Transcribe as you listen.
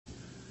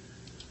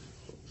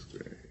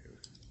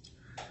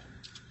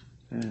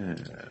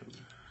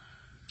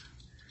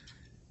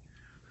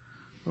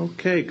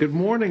Okay, good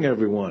morning,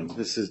 everyone.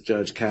 This is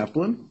Judge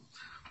Kaplan.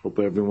 Hope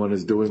everyone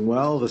is doing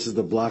well. This is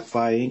the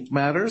BlockFi Inc.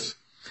 matters.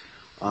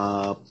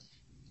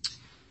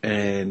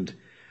 And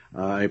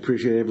I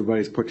appreciate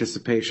everybody's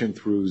participation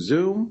through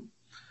Zoom,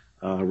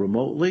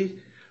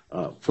 remotely.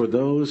 For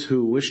those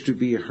who wish to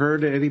be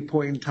heard at any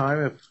point in time,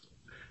 if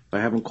I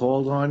haven't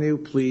called on you,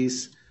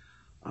 please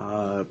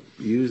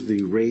use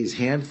the raise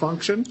hand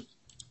function.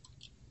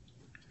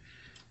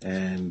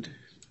 And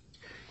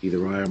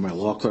either I or my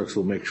law clerks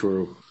will make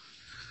sure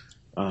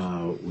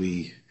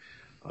we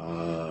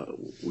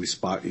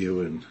spot you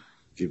and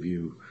give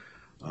you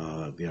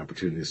the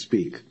opportunity to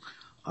speak.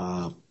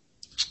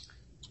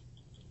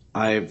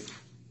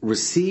 I've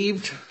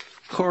received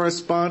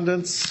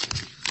correspondence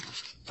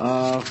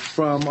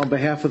on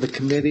behalf of the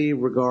committee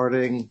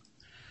regarding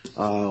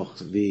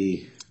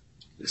the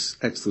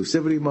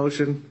exclusivity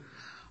motion.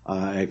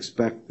 I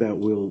expect that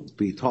we'll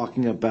be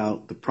talking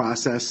about the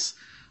process.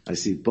 I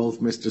see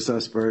both Mr.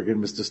 Sussberg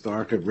and Mr.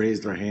 Stark have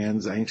raised their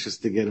hands, anxious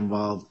to get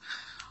involved.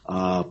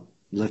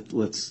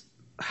 Let's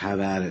have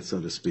at it, so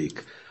to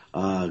speak.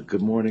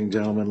 Good morning,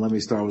 gentlemen. Let me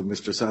start with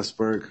Mr.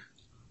 Sussberg.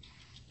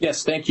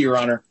 Yes, thank you, Your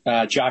Honor.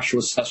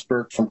 Joshua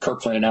Sussberg from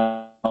Kirkland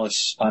 &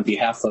 Ellis on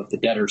behalf of the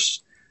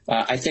debtors.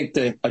 I think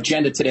the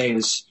agenda today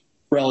is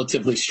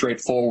relatively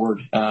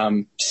straightforward,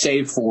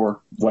 save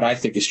for what I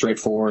think is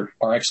straightforward,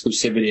 our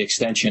exclusivity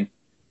extension.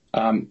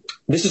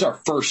 This is our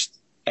first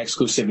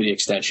exclusivity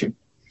extension.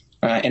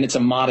 And it's a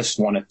modest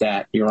one at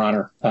that, Your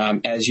Honor.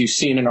 As you've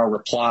seen in our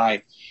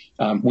reply,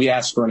 we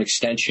asked for an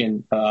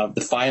extension of the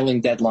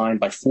filing deadline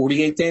by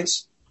 48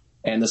 days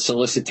and the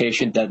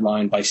solicitation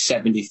deadline by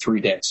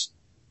 73 days.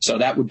 So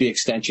that would be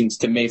extensions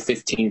to May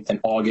 15th and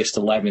August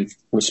 11th,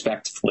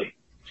 respectively.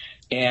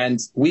 And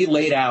we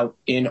laid out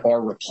in our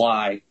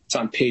reply, it's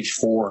on page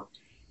 4,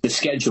 the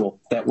schedule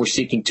that we're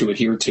seeking to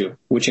adhere to,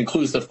 which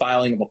includes the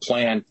filing of a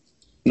plan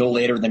no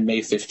later than May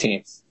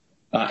 15th.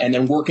 And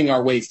then working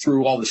our way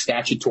through all the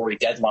statutory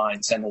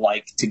deadlines and the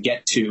like to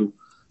get to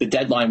the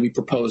deadline we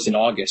proposed in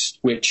August,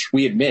 which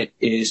we admit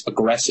is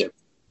aggressive,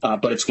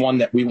 but it's one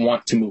that we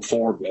want to move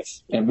forward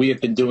with. And we have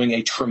been doing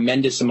a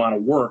tremendous amount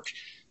of work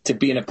to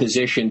be in a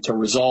position to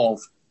resolve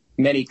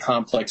many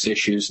complex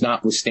issues,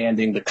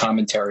 notwithstanding the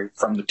commentary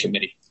from the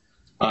committee.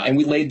 And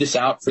we laid this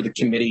out for the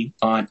committee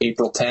on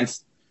April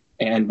 10th,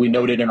 and we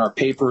noted in our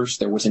papers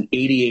there was an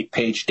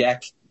 88-page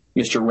deck.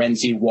 Mr.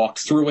 Renzi walked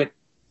through it.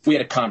 We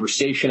had a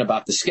conversation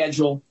about the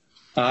schedule,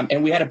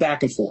 and we had a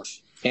back and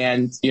forth.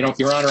 And, you know,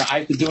 Your Honor,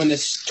 I've been doing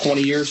this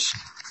 20 years.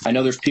 I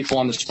know there's people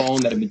on this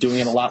phone that have been doing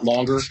it a lot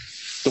longer.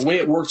 The way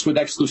it works with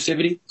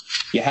exclusivity,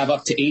 you have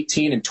up to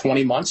 18 and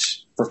 20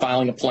 months for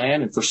filing a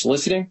plan and for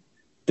soliciting.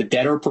 The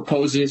debtor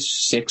proposes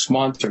 6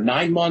 months or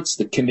 9 months.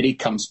 The committee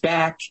comes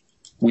back.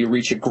 We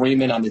reach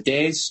agreement on the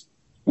days.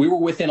 We were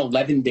within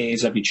 11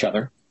 days of each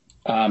other.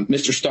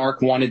 Mr.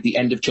 Stark wanted the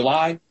end of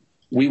July.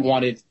 We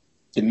wanted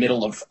the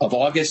middle of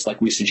August, like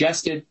we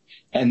suggested.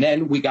 And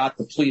then we got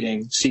the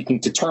pleading seeking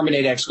to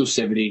terminate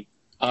exclusivity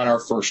on our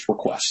first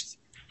request.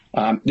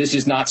 This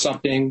is not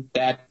something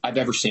that I've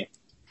ever seen.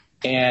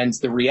 And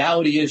the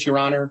reality is, Your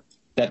Honor,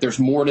 that there's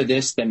more to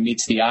this than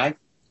meets the eye.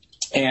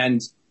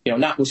 And, you know,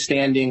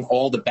 notwithstanding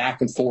all the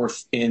back and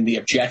forth in the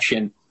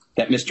objection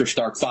that Mr.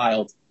 Stark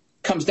filed,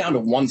 comes down to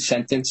one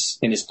sentence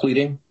in his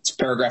pleading. It's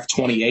paragraph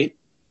 28,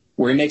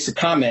 where he makes a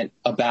comment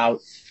about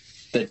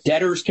the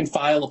debtors can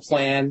file a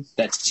plan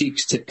that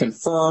seeks to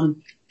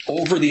confirm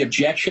over the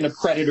objection of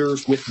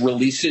creditors with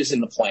releases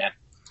in the plan.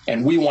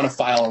 And we want to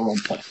file our own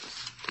plan.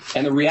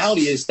 And the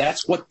reality is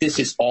that's what this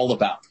is all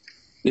about.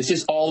 This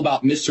is all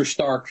about Mr.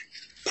 Stark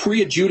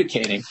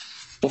pre-adjudicating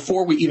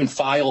before we even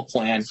file a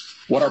plan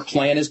what our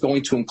plan is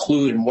going to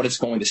include and what it's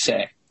going to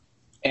say.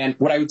 And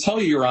what I would tell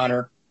you, Your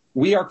Honor,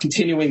 we are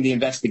continuing the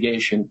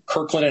investigation.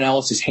 Kirkland &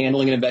 Ellis is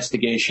handling an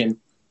investigation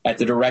at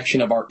the direction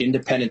of our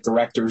independent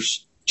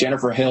directors,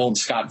 Jennifer Hill and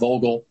Scott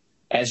Vogel.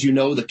 As you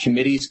know, the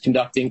committee is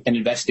conducting an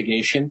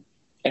investigation.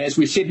 And as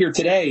we sit here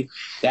today,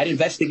 that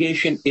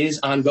investigation is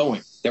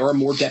ongoing. There are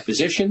more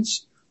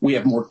depositions. We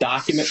have more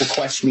document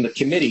requests from the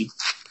committee.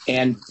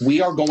 And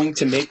we are going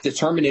to make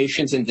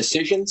determinations and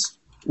decisions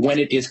when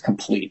it is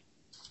complete.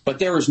 But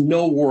there is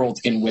no world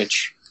in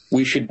which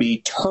we should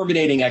be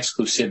terminating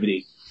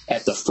exclusivity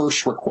at the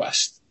first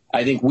request.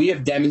 I think we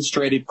have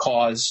demonstrated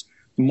cause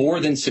more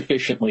than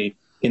sufficiently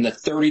in the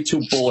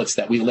 32 bullets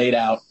that we laid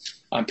out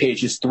on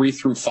pages 3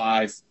 through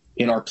 5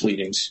 in our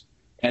pleadings.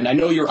 And I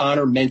know Your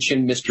Honor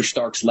mentioned Mr.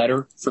 Stark's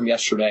letter from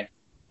yesterday.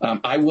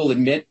 I will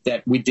admit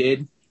that we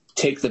did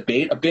take the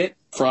bait a bit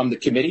from the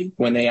committee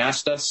when they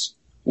asked us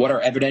what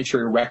our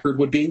evidentiary record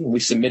would be.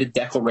 We submitted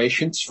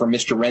declarations from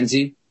Mr.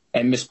 Renzi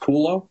and Ms.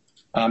 Pulo.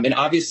 And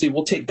obviously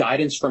we'll take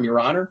guidance from Your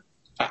Honor.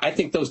 I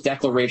think those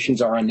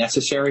declarations are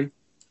unnecessary.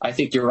 I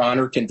think Your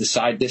Honor can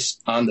decide this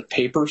on the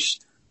papers.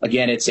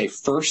 Again, it's a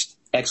first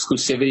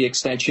exclusivity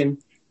extension.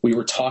 We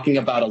were talking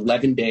about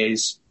 11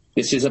 days.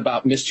 This is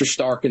about Mr.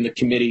 Stark and the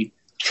committee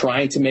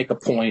trying to make a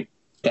point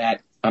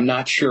that I'm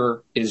not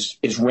sure is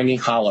ringing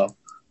hollow.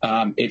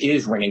 It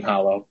is ringing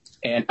hollow.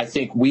 And I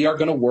think we are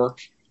going to work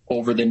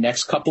over the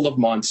next couple of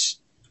months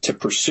to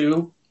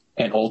pursue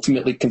and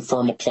ultimately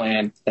confirm a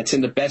plan that's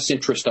in the best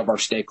interest of our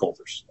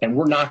stakeholders. And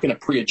we're not going to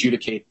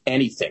pre-adjudicate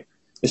anything,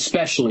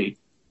 especially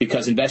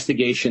because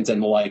investigations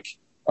and the like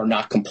are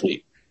not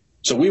complete.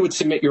 So we would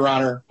submit, Your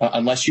Honor,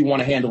 unless you want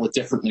to handle it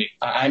differently.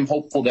 I'm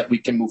hopeful that we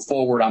can move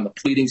forward on the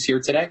pleadings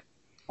here today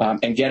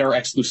and get our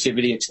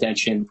exclusivity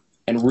extension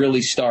and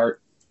really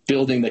start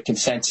building the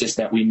consensus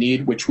that we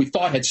need, which we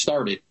thought had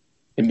started,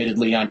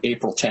 admittedly, on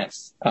April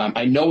 10th.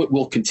 I know it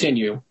will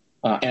continue,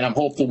 and I'm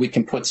hopeful we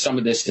can put some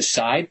of this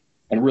aside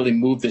and really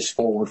move this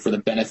forward for the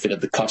benefit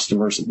of the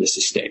customers of this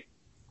estate.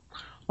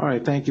 All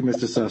right. Thank you,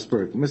 Mr.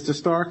 Sussberg. Mr.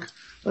 Stark,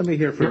 let me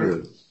hear from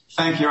you.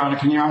 Thank you, Your Honor.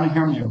 Can Your Honor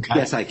hear me okay?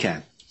 Yes, I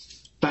can.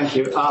 Thank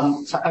you.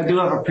 I do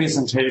have a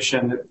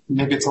presentation.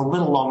 Maybe it's a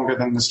little longer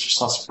than Mr.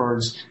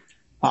 Sussberg's,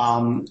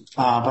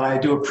 but I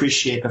do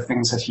appreciate the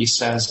things that he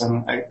says.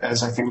 And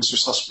as I think Mr.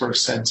 Sussberg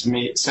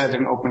said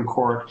in open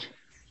court,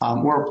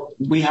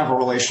 we have a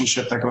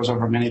relationship that goes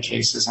over many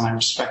cases, and I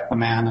respect the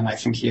man, and I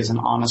think he is an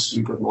honest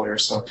and good lawyer.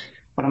 So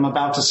what I'm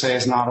about to say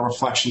is not a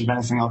reflection of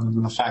anything other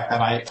than the fact that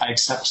I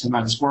accept him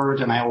at his word,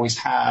 and I always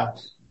have,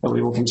 that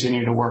we will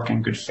continue to work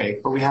in good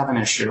faith. But we have an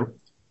issue.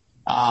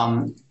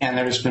 And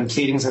there's been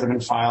pleadings that have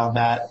been filed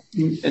that,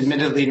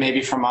 admittedly,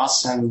 maybe from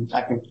us, and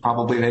I think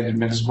probably they'd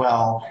admit as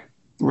well,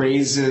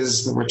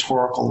 raises the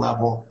rhetorical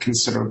level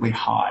considerably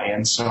high.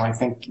 And so I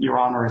think, Your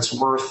Honor, it's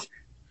worth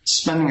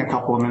spending a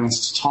couple of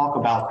minutes to talk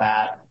about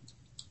that.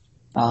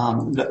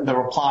 The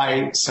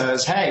reply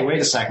says, hey, wait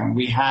a second,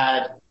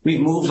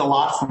 we've moved a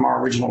lot from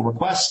our original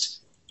request.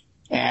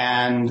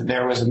 And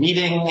there was a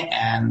meeting,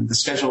 and the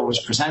schedule was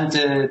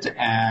presented,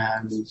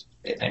 and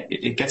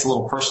it gets a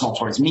little personal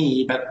towards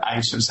me, but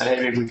I sort of said,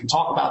 hey, maybe we can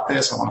talk about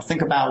this. I want to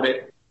think about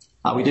it.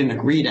 We didn't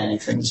agree to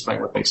anything,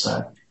 despite what they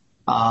said.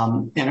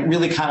 And it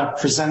really kind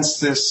of presents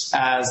this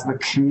as the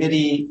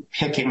committee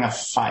picking a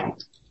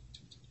fight.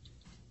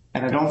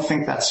 And I don't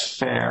think that's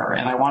fair.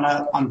 And I want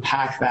to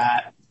unpack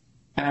that.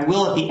 And I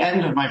will at the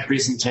end of my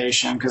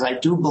presentation, because I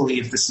do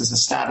believe this is a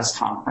status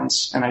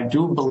conference, and I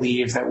do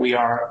believe that we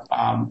are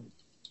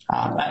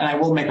and I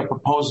will make a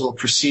proposal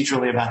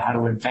procedurally about how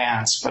to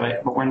advance,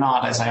 but we're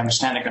not, as I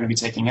understand it, going to be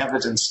taking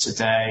evidence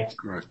today.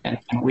 Correct. And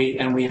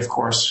we, of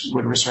course,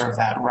 would reserve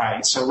that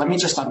right. So let me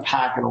just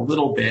unpack it a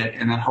little bit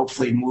and then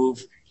hopefully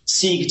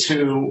seek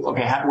to,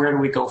 okay, where do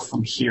we go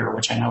from here,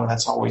 which I know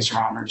that's always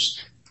Your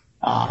Honor's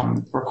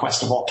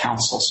request of all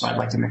counsel, so I'd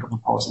like to make a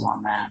proposal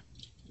on that.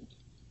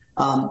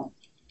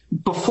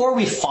 Before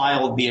we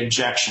filed the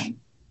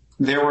objection,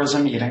 there was a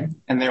meeting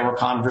and there were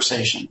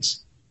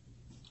conversations.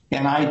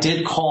 And I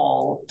did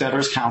call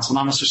debtor's counsel,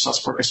 not Mr.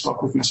 Sussberg. I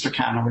spoke with Mr.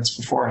 Kanowitz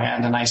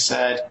beforehand, and I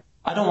said,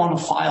 I don't want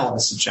to file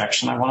this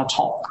objection. I want to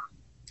talk.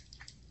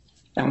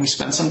 And we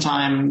spent some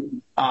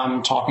time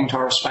talking to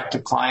our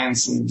respective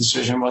clients, and the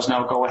decision was,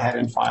 no, go ahead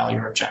and file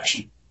your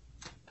objection.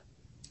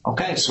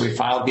 Okay, so we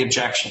filed the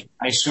objection.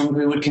 I assumed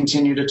we would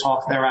continue to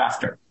talk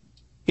thereafter.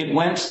 It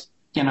went,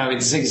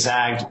 it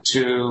zigzagged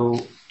to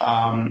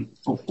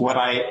what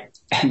I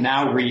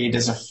now read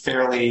as a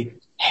fairly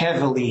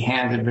heavily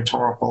handed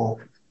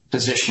rhetorical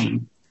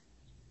position.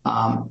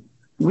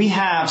 We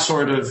have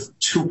sort of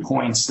 2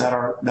 points that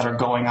are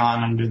going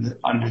on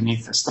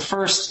underneath this. The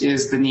first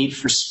is the need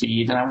for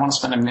speed, and I want to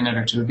spend a minute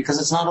or two because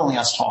it's not only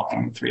us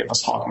talking, three of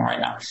us talking right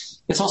now.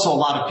 It's also a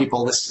lot of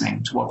people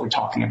listening to what we're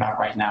talking about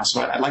right now.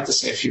 So I'd like to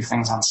say a few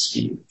things on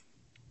speed.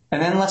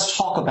 And then let's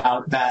talk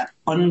about that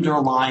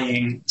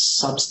underlying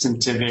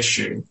substantive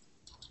issue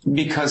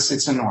because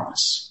it's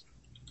enormous.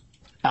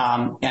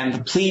 And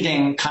the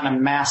pleading kind of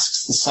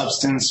masks the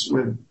substance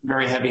with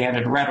very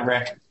heavy-handed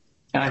rhetoric,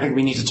 and I think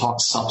we need to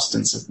talk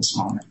substance at this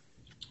moment.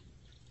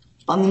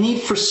 On the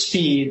need for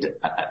speed,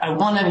 I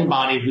want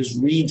anybody who's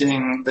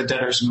reading the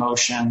debtor's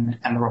motion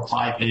and the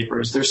reply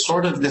papers, there's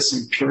sort of this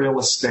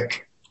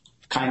imperialistic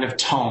kind of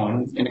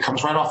tone, and it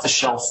comes right off the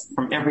shelf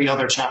from every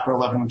other Chapter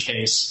 11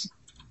 case.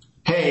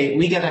 Hey,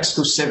 we get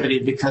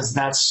exclusivity because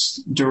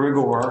that's de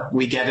rigueur.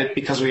 We get it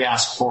because we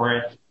ask for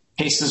it.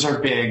 Cases are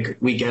big,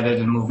 we get it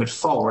and move it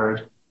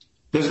forward.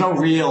 There's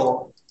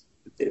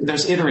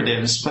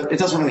iteratives, but it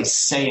doesn't really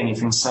say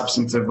anything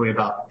substantively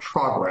about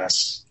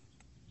progress.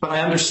 But I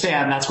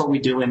understand that's what we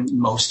do in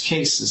most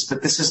cases,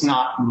 but this is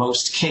not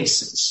most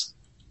cases.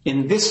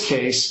 In this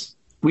case,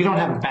 we don't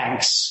have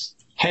banks,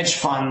 hedge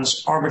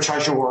funds,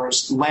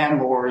 arbitrageurs,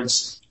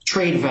 landlords,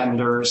 trade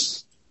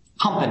vendors,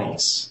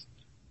 companies.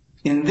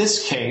 In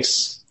this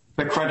case,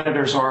 the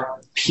creditors are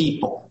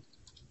people,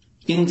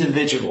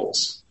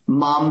 individuals,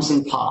 moms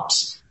and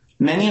pops,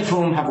 many of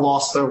whom have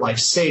lost their life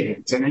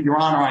savings. And Your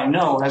Honor, I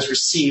know, has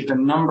received a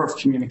number of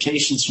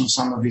communications from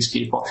some of these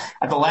people.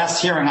 At the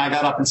last hearing, I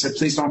got up and said,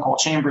 please don't call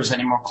Chambers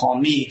anymore, call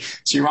me.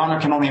 So Your Honor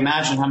can only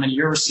imagine how many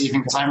you're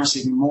receiving because I'm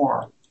receiving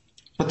more.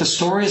 But the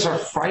stories are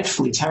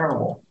frightfully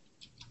terrible.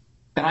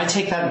 And I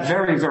take that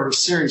very, very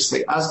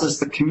seriously, as does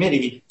the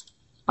committee.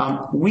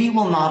 We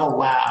will not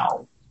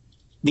allow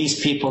these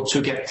people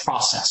to get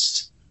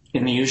processed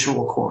in the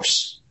usual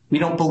course. We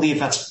don't believe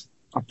that's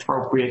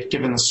appropriate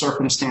given the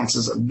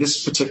circumstances of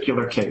this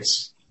particular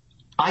case.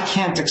 I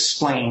can't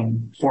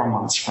explain 4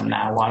 months from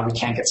now why we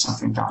can't get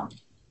something done.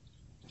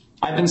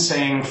 I've been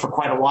saying for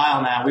quite a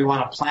while now, we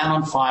want a plan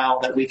on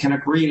file that we can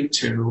agree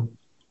to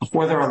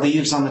before there are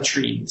leaves on the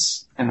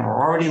trees, and there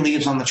are already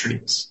leaves on the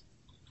trees.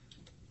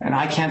 And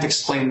I can't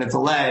explain the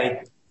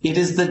delay. It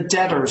is the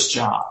debtor's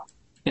job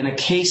in a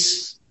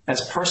case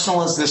as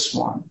personal as this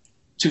one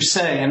to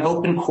say in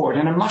open court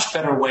in a much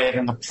better way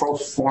than the pro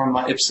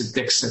forma ipsit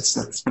dixits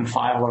that's been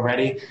filed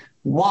already,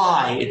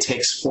 why it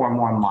takes 4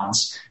 more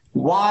months,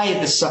 why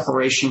the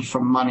separation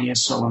from money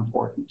is so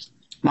important.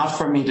 Not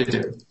for me to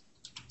do.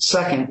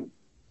 Second,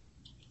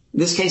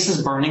 this case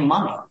is burning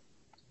money.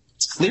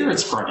 It's clear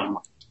it's burning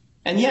money.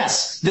 And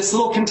yes, this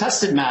little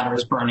contested matter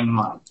is burning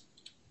money.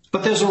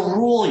 But there's a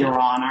rule, Your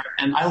Honor,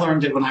 and I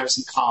learned it when I was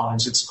in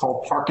college. It's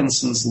called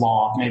Parkinson's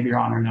Law. Maybe Your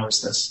Honor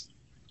knows this.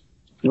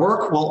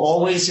 Work will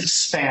always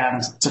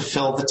expand to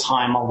fill the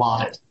time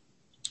allotted.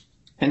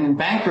 And in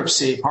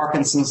bankruptcy,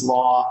 Parkinson's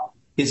Law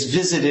is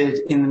visited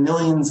in the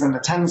millions and the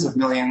tens of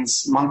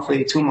millions,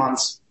 monthly, 2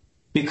 months,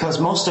 because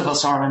most of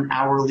us are on an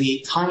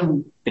hourly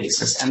time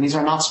basis, and these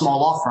are not small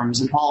law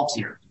firms involved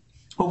here.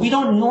 But we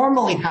don't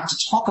normally have to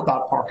talk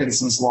about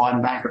Parkinson's Law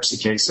in bankruptcy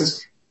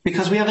cases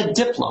because we have a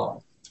DIP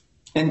loan.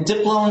 And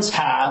DIP loans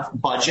have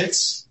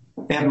budgets,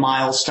 they have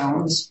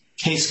milestones,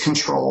 case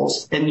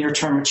controls, and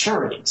near-term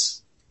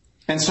maturities.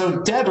 And so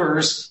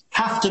debtors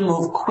have to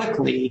move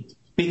quickly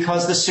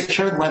because the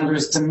secured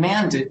lenders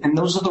demand it, and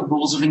those are the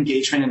rules of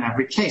engagement in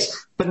every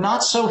case. But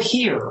not so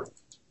here,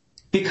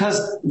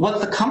 because what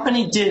the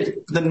company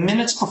did the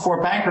minutes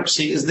before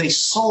bankruptcy is they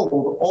sold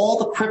all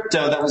the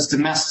crypto that was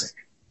domestic.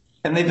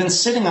 And they've been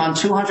sitting on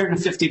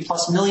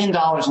 $250+ million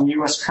in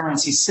U.S.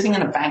 currency sitting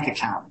in a bank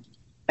account.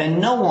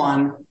 And no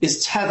one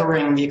is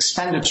tethering the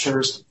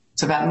expenditures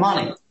to that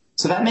money.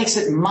 So that makes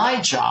it my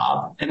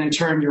job, and in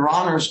turn Your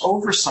Honor's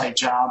oversight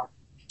job,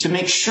 to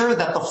make sure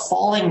that the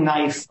falling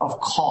knife of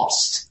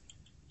cost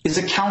is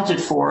accounted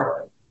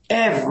for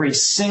every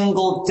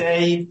single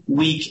day,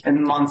 week,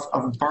 and month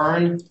of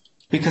burn,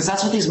 because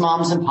that's what these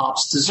moms and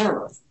pops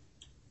deserve.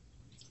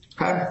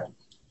 Okay?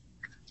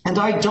 And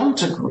I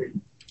don't agree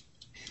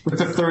with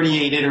the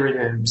 38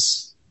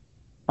 iteratives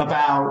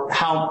about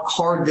how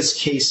hard this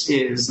case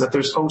is, that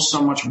there's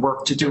so much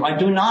work to do. I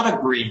do not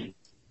agree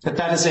that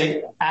that is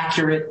an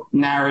accurate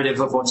narrative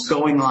of what's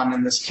going on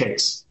in this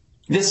case.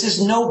 This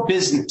is no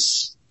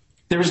business.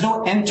 There is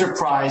no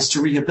enterprise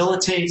to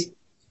rehabilitate.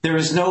 There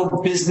is no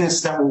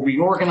business that will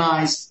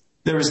reorganize.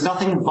 There is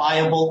nothing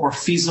viable or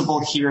feasible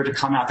here to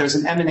come out. There's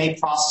an M&A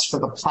process for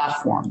the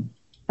platform.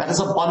 That is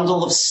a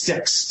bundle of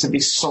sticks to be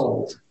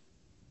sold.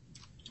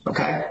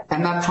 Okay?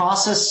 And that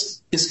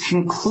process is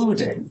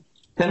concluding.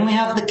 Then we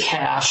have the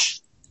cash,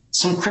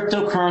 some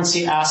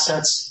cryptocurrency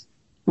assets.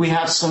 We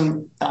have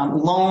some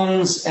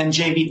loans and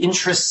JV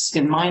interests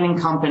in mining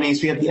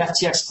companies. We have the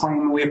FTX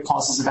claim. We have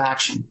causes of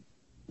action.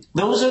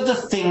 Those are the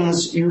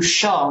things you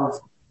shove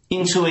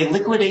into a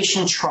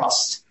liquidation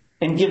trust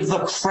and give the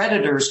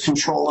creditors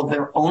control of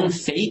their own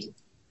fate,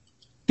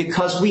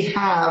 because we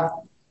have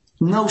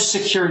no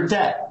secured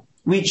debt.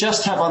 We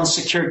just have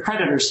unsecured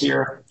creditors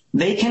here.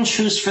 They can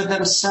choose for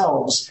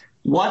themselves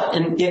what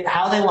and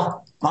how they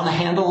want to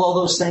handle all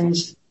those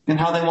things and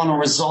how they want to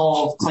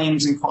resolve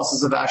claims and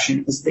causes of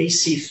action as they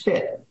see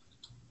fit.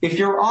 If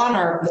Your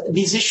Honor,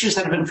 these issues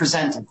that have been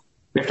presented,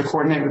 we have to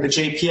coordinate with the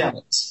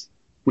JPLs.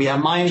 We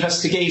have my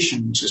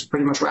investigation, which is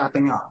pretty much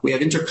wrapping up. We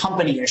have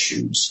intercompany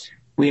issues.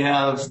 We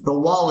have the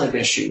wallet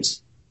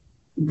issues.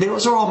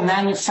 Those are all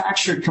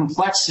manufactured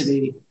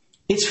complexity.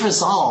 It's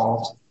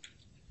resolved,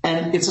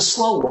 and it's a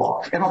slow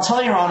walk. And I'll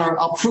tell Your Honor,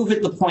 I'll prove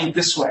it the point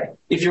this way.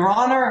 If Your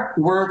Honor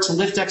were to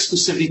lift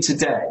exclusivity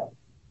today,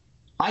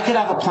 I could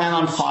have a plan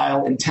on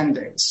file in 10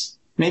 days,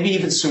 maybe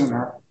even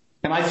sooner.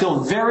 And I feel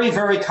very,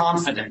 very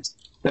confident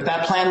that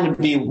that plan would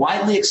be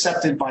widely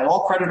accepted by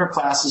all creditor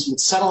classes, would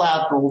settle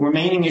out the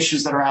remaining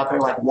issues that are out there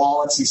like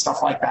wallets and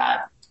stuff like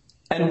that,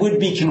 and would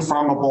be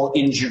confirmable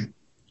in June.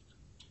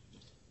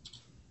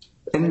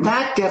 And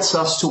that gets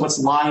us to what's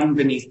lying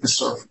beneath the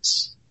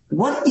surface.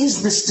 What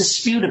is this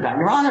dispute about?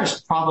 Your Honor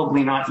is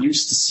probably not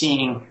used to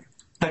seeing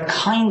the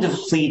kind of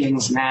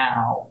pleadings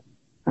now,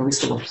 at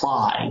least the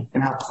reply,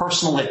 and how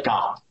personal it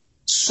got.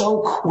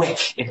 So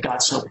quick it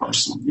got so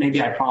personal.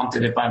 Maybe I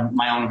prompted it by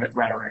my own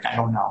rhetoric, I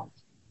don't know.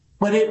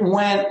 But it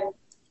went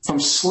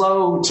from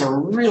slow to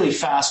really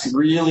fast,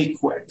 really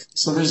quick.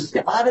 So there's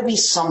got to be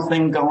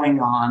something going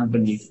on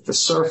beneath the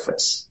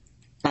surface.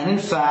 And in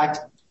fact,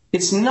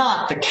 it's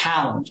not the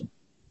calendar,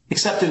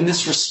 except in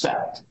this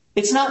respect.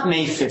 It's not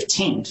May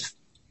 15th,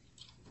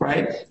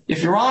 right?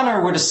 If Your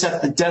Honor were to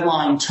set the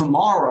deadline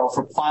tomorrow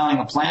for filing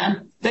a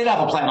plan, they'd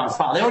have a plan on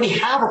file. They already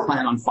have a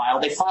plan on file.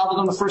 They filed it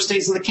on the first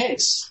days of the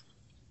case.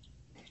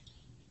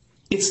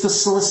 It's the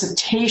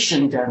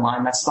solicitation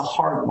deadline that's the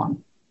hard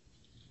one.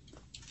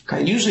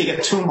 Okay, usually you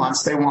get 2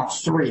 months, they want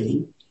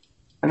 3,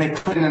 and they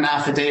put in an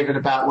affidavit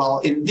about, well,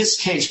 in this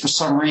case, for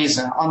some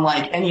reason,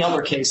 unlike any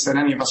other case that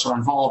any of us are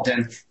involved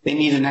in, they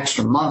need an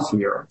extra month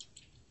here.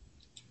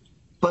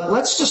 But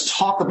let's just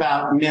talk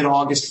about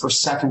mid-August for a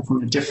second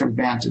from a different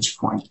vantage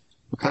point,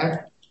 okay?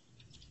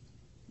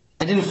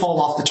 I didn't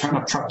fall off the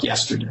turnip truck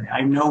yesterday.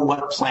 I know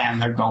what plan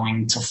they're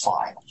going to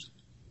file,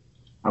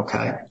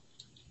 okay?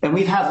 And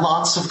we've had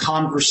lots of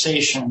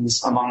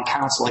conversations among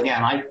counsel.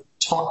 Again, I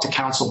talked to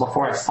counsel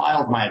before I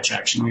filed my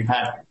objection. We've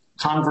had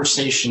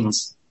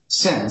conversations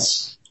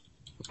since,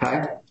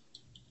 okay?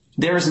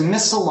 There is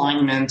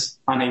misalignment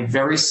on a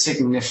very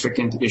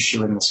significant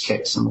issue in this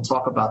case, and we'll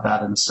talk about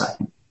that in a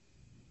second,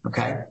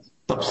 okay?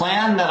 The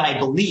plan that I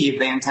believe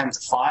they intend to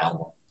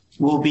file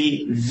will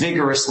be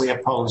vigorously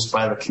opposed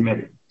by the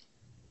committee.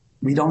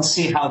 We don't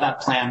see how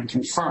that plan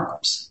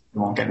confirms. We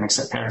won't get an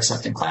fair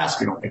accepting class.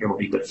 We don't think it will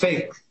be good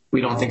faith.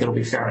 We don't think it'll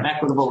be fair and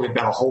equitable. We've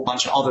got a whole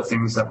bunch of other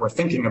things that we're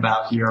thinking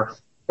about here.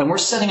 And we're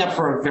setting up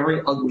for a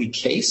very ugly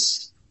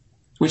case,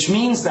 which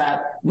means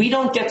that we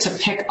don't get to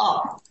pick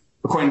up,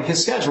 according to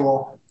his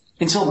schedule,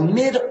 until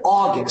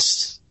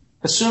mid-August,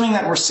 assuming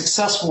that we're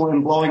successful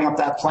in blowing up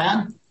that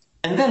plan.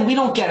 And then we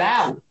don't get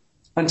out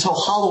until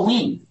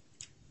Halloween.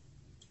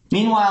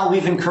 Meanwhile,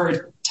 we've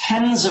incurred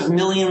tens of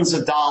millions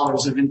of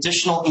dollars of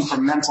additional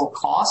incremental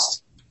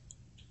cost.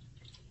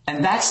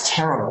 And that's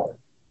terrible.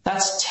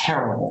 That's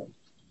terrible.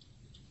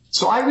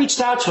 So I reached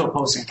out to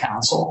opposing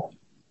counsel.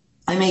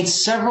 I made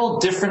several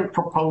different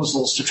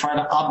proposals to try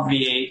to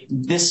obviate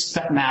this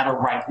matter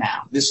right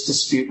now, this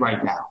dispute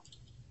right now.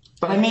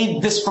 But I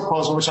made this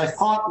proposal, which I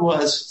thought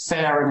was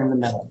fair and in the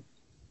middle.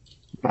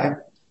 Okay?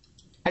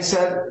 I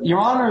said, Your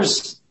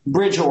Honor's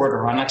bridge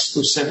order on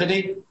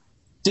exclusivity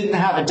didn't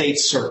have a date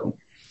certain.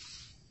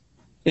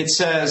 It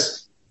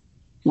says,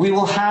 we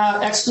will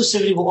have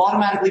exclusivity will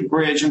automatically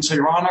bridge until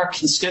Your Honor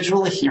can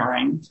schedule a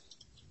hearing.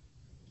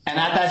 And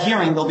at that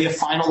hearing, there'll be a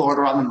final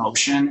order on the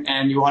motion,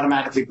 and you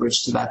automatically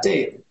bridge to that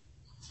date.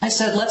 I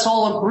said, let's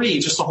all agree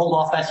just to hold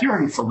off that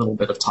hearing for a little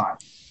bit of time.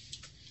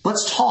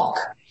 Let's talk.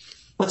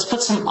 Let's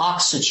put some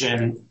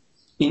oxygen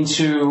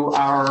into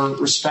our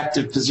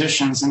respective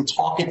positions and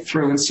talk it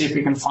through and see if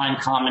we can find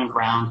common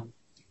ground,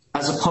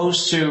 as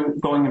opposed to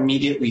going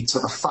immediately to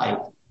the fight.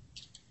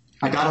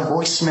 I got a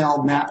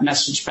voicemail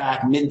message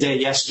back midday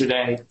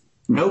yesterday.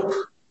 Nope,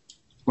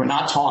 we're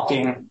not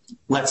talking.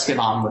 Let's get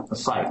on with the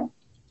fight.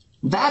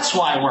 That's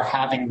why we're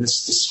having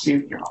this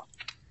dispute, Your Honor.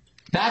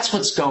 That's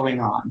what's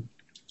going on.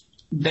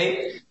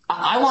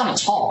 I want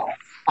to talk.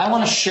 I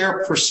want to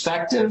share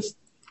perspective.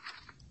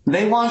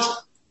 They want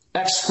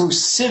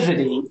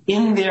exclusivity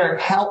in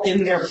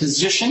their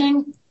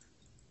positioning,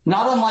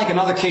 not unlike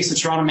another case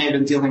that Your Honor may have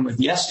been dealing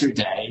with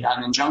yesterday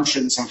on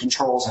injunctions and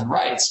controls and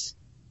rights.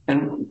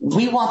 And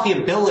we want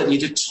the ability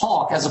to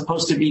talk as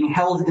opposed to being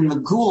held in the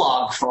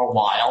gulag for a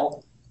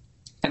while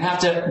and have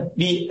to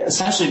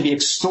essentially be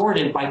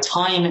extorted by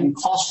time and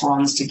cost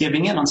runs to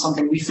giving in on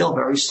something we feel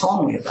very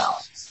strongly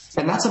about.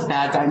 And that's a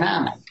bad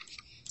dynamic.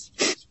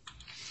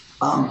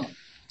 I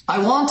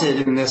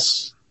wanted in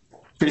this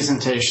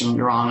presentation,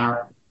 Your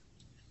Honor,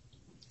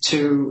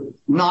 to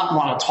not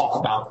want to talk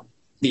about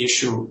the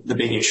issue, the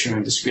big issue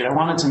in dispute. I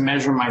wanted to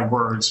measure my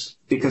words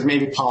because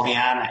maybe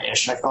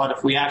Pollyanna-ish. I thought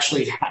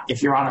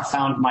if Your Honor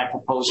found my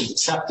proposals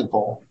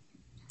acceptable,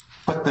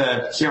 put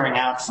the hearing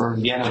out for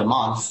the end of the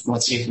month.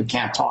 Let's see if we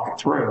can't talk it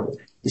through.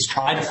 Let's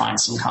try to find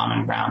some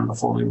common ground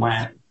before we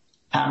went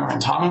hammer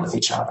and tongue with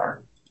each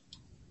other.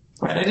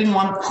 But I didn't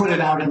want to put it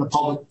out in the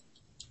public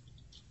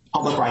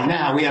right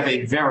now. We have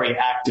a very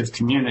active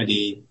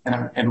community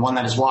and one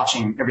that is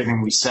watching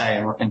everything we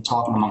say and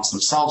talking amongst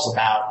themselves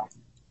about.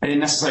 I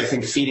didn't necessarily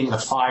think feeding the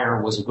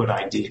fire was a good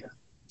idea.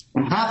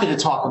 I'm happy to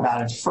talk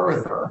about it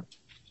further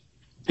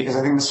because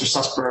I think Mr.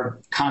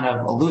 Sussberg kind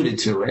of alluded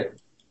to it.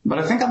 But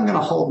I think I'm going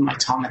to hold my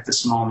tongue at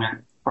this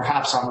moment.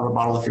 Perhaps on the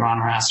rebuttal, if Your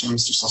Honor asks or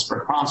Mr.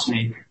 Sussberg prompts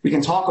me, we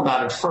can talk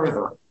about it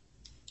further.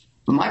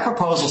 But my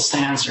proposal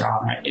stands, Your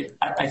Honor.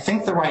 I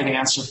think the right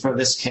answer for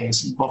this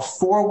case,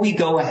 before we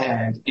go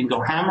ahead and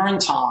go hammer and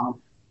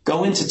tongue,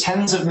 go into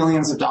tens of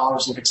millions of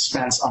dollars of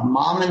expense of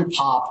mom and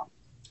pop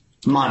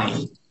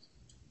money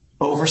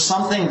over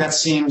something that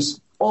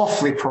seems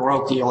awfully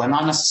parochial and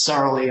not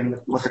necessarily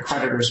what the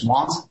creditors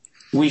want,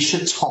 we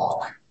should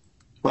talk.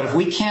 But if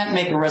we can't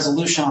make a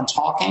resolution on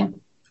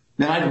talking,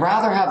 then I'd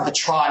rather have the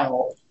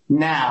trial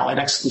now at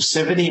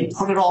exclusivity and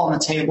put it all on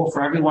the table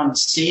for everyone to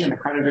see and the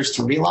creditors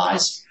to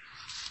realize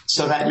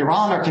so that Your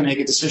Honor can make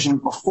a decision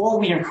before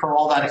we incur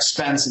all that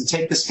expense and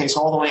take this case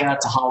all the way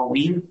out to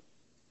Halloween.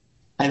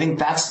 I think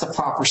that's the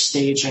proper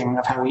staging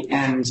of how we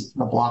end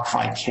the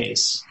BlockFi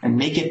case and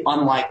make it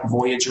unlike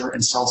Voyager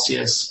and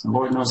Celsius and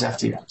Lord knows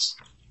FTX.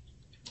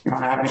 Your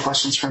Honor, have any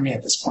questions for me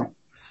at this point?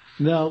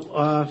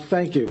 No,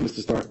 thank you,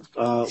 Mr. Stark.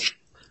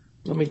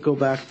 Let me go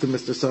back to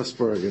Mr.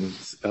 Sussberg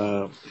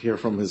and hear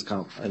from his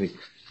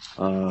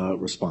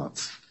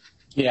response.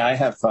 Yeah, I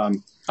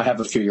have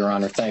a few, Your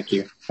Honor. Thank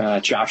you.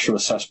 Joshua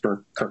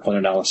Sussberg, Kirkland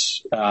and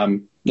Ellis.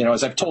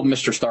 As I've told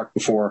Mr. Stark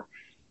before,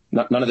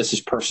 none of this is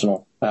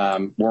personal.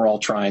 We're all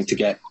trying to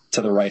get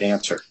to the right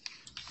answer.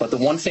 But the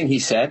one thing he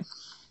said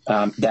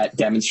that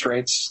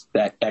demonstrates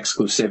that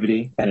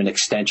exclusivity and an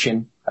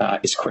extension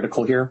is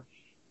critical here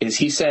is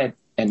he said,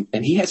 and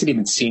he hasn't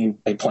even seen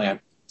a plan.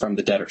 from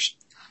the debtors.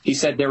 He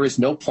said there is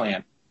no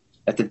plan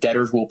that the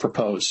debtors will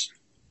propose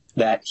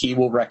that he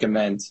will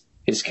recommend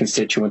his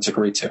constituents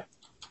agree to.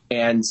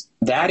 And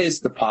that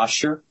is the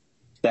posture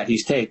that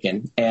he's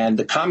taken. And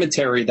the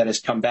commentary that has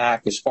come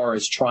back as far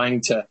as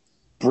trying to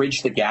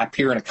bridge the gap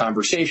here in a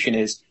conversation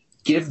is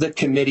give the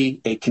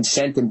committee a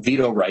consent and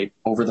veto right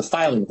over the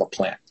filing of a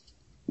plan,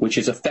 which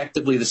is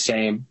effectively the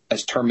same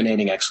as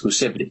terminating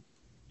exclusivity.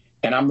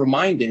 And I'm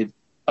reminded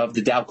of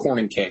the Dow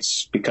Corning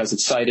case because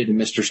it's cited in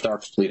Mr.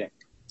 Stark's pleading.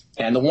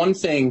 And the one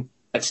thing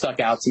that stuck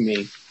out to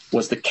me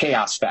was the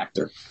chaos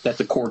factor that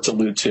the courts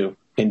allude to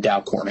in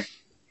Dow Corning.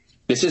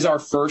 This is our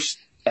first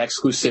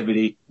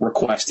exclusivity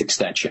request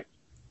extension.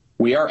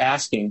 We are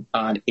asking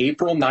on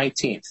April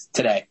 19th,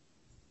 today,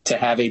 to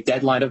have a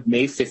deadline of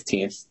May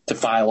 15th to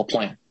file a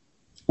plan.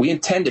 We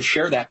intend to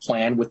share that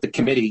plan with the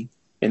committee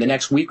in the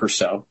next week or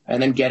so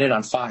and then get it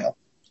on file.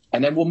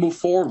 And then we'll move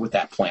forward with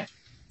that plan.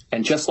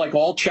 And just like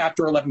all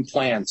Chapter 11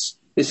 plans,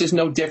 this is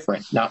no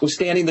different,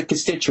 notwithstanding the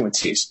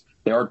constituencies.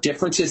 There are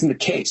differences in the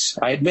case,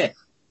 I admit.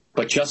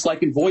 But just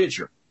like in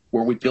Voyager,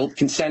 where we build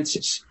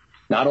consensus,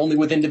 not only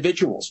with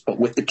individuals, but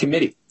with the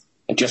committee.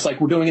 And just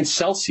like we're doing in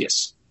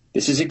Celsius,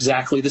 this is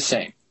exactly the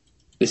same.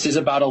 This is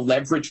about a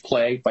leverage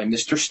play by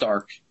Mr.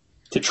 Stark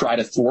to try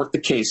to thwart the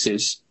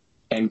cases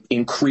and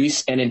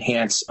increase and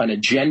enhance an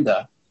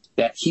agenda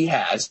that he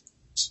has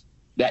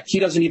that he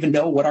doesn't even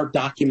know what our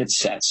document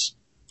says.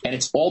 And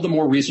it's all the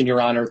more reason,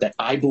 Your Honor, that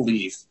I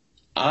believe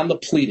on the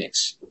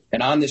pleadings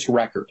and on this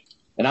record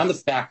and on the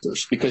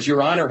factors, because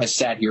Your Honor has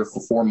sat here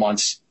for 4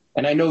 months,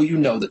 and I know you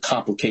know the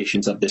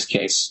complications of this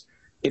case.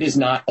 It is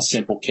not a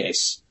simple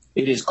case.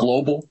 It is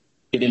global.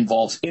 It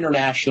involves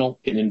international.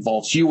 It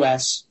involves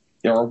U.S.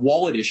 There are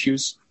wallet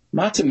issues,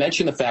 not to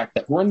mention the fact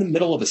that we're in the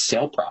middle of a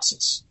sale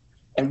process.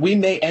 And we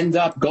may end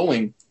up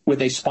going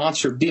with a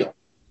sponsored deal.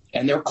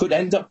 And there could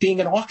end up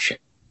being an auction,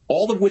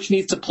 all of which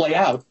needs to play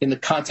out in the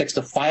context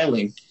of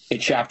filing a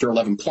Chapter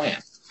 11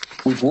 plan.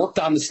 We've worked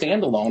on the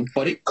standalone,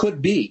 but it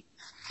could be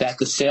that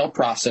the sale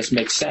process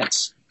makes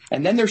sense.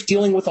 And then there's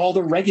dealing with all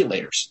the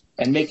regulators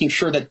and making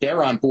sure that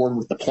they're on board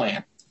with the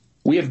plan.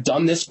 We have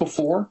done this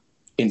before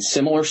in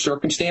similar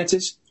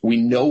circumstances. We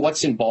know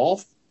what's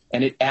involved,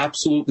 and it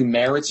absolutely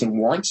merits and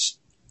warrants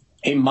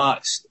a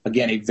modest,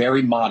 again, a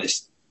very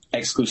modest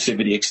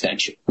exclusivity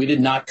extension. We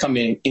did not come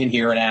in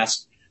here and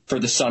ask for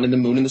the sun and the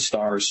moon and the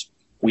stars.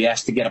 We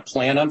asked to get a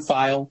plan on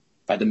file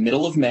by the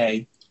middle of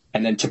May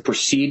and then to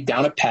proceed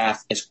down a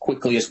path as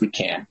quickly as we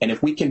can. And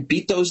if we can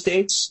beat those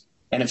dates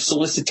and if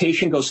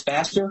solicitation goes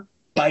faster,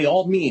 by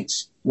all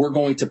means, we're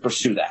going to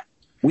pursue that.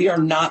 We are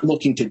not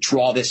looking to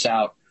draw this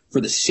out for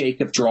the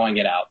sake of drawing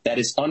it out. That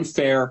is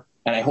unfair,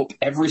 and I hope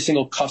every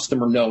single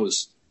customer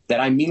knows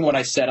that I mean what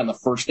I said on the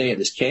first day of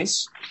this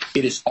case.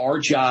 It is our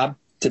job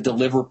to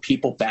deliver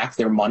people back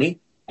their money,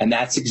 and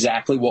that's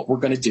exactly what we're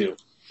going to do.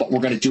 But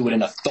we're going to do it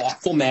in a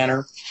thoughtful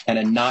manner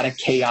and not a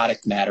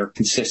chaotic manner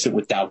consistent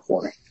with Dow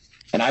Corning.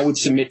 And I would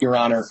submit, Your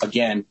Honor,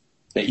 again,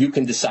 that you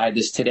can decide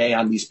this today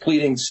on these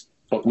pleadings,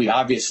 but we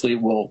obviously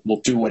will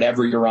do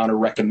whatever Your Honor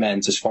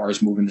recommends as far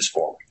as moving this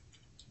forward.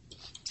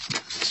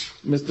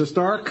 Mr.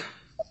 Stark?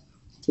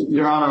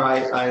 Your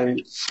Honor,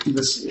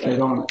 this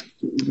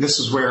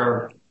is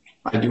where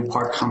I do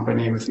part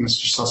company with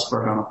Mr.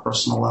 Sussberg on a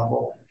personal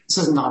level. This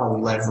is not a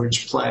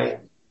leverage play.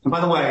 And by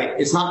the way,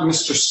 it's not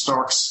Mr.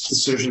 Stark's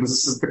decision.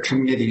 This is the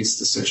committee's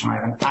decision. I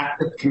have an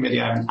active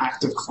committee. I have an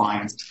active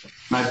client.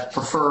 And I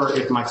prefer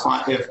if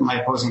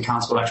my opposing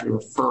counsel would actually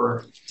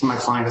refer to my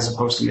client as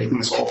opposed to making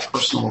this all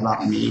personal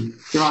about me.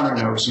 Your Honor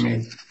knows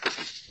me.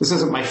 This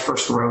isn't my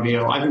first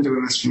rodeo. I've been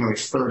doing this for nearly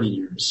 30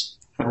 years.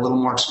 I have a little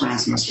more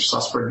experience than Mr.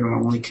 Sussberg doing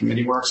only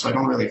committee work, so I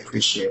don't really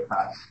appreciate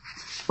that.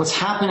 What's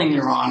happening,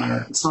 Your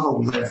Honor, it's not a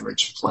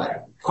leverage play.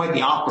 Quite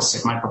the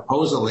opposite. My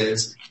proposal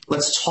is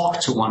let's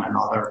talk to one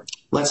another.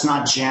 Let's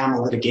not jam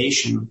a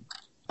litigation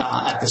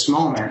at this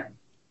moment.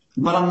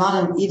 But I'm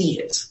not an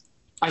idiot.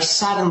 I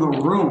sat in the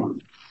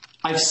room.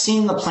 I've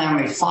seen the plan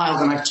they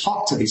filed, and I've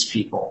talked to these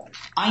people.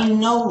 I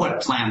know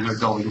what plan they're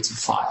going to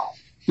file.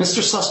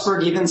 Mr.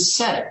 Sussberg even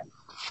said it.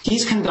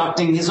 He's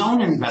conducting his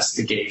own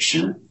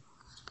investigation,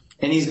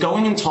 and he's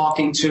going and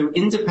talking to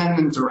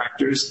independent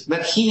directors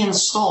that he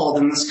installed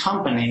in this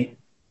company.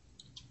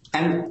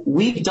 And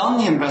we've done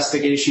the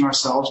investigation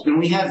ourselves, and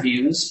we have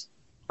views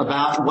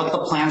about what the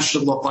plan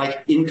should look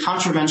like in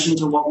contravention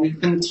to what we've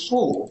been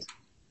told.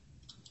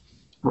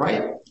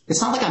 Right?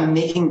 It's not like I'm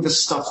making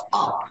this stuff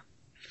up.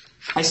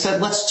 I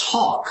said, let's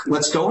talk.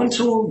 Let's go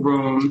into a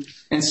room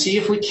and see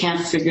if we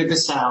can't figure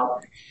this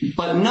out.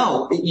 But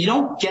no, you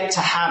don't get to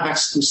have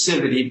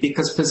exclusivity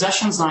because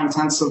possession's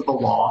 9/10 of the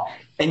law,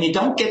 and you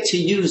don't get to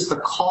use the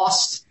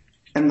cost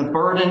and the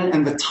burden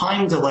and the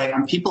time delay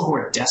on people who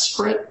are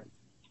desperate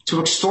to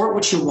extort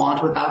what you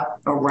want without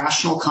a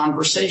rational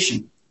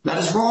conversation. That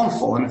is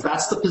wrongful, and if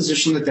that's the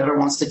position the debtor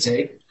wants to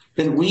take,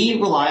 then we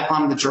rely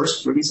upon the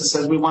jurisprudence that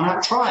says we want to have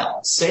a trial.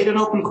 Say it in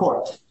open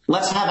court.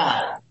 Let's have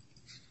at it.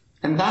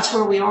 And that's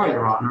where we are,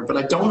 Your Honor, but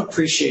I don't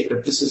appreciate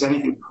that this is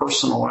anything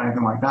personal or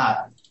anything like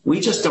that. We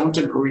just don't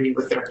agree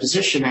with their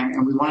positioning,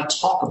 and we want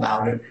to talk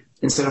about it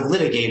instead of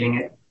litigating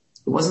it.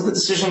 It wasn't the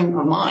decision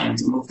of mine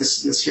to move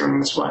this hearing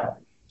this way.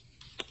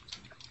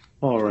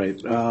 All right.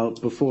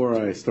 Before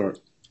I start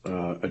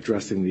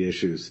addressing the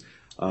issues,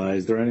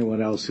 is there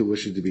anyone else who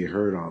wishes to be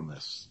heard on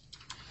this?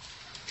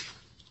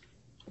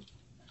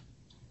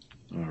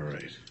 All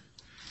right.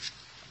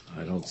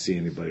 I don't see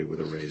anybody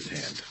with a raised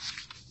hand.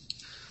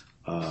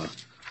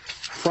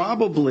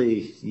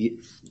 Probably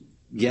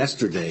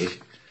yesterday,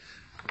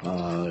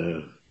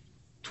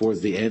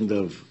 towards the end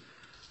of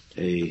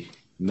a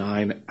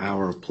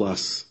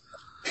 9-hour-plus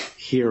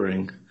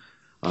hearing,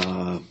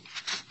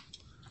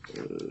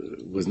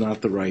 was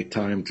not the right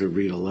time to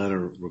read a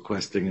letter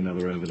requesting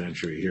another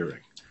evidentiary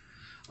hearing.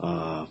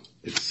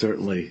 It's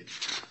certainly,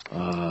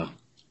 I'm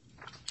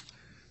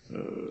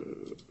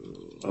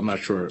not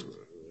sure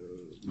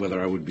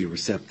whether I would be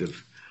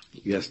receptive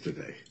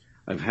yesterday.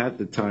 I've had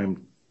the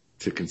time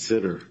to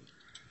consider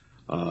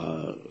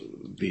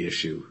the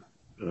issue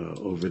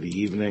over the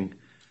evening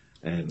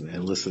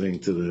and listening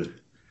to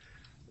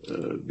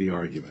the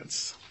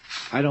arguments.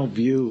 I don't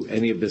view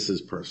any of this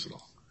as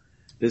personal.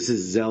 This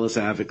is zealous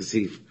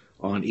advocacy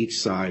on each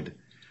side,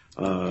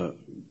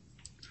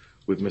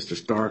 with Mr.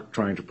 Stark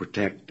trying to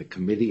protect the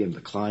committee and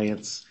the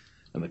clients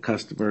and the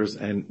customers,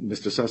 and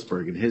Mr.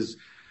 Sussberg in his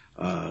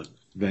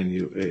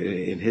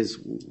in his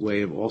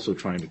way of also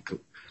trying to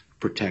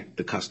protect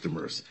the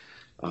customers.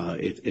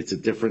 It's a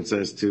difference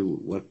as to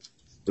what's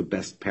the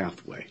best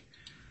pathway.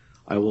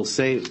 I will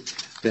say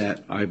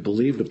that I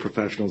believe the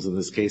professionals in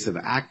this case have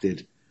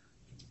acted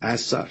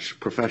as such,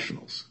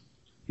 professionals.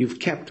 You've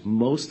kept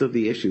most of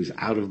the issues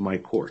out of my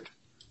court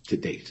to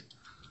date,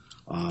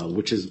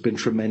 which has been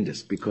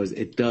tremendous because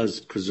it does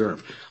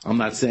preserve. I'm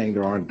not saying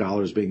there aren't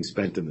dollars being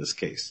spent in this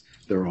case.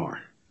 There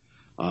are.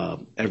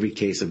 Every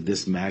case of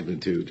this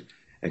magnitude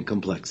and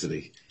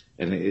complexity,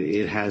 and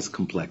it has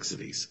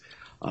complexities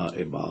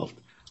involved,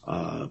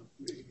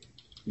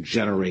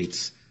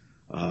 generates,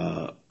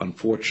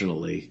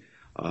 unfortunately,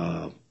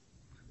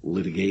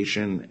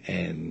 litigation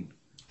and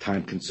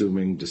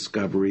time-consuming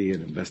discovery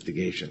and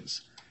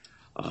investigations.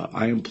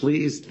 I am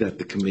pleased that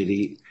the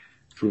committee,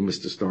 through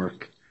Mr.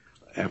 Stark's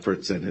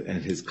efforts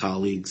and his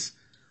colleagues,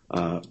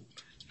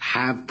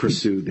 have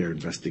pursued their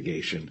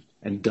investigation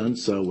and done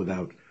so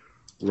without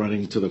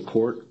running to the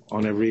court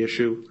on every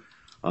issue,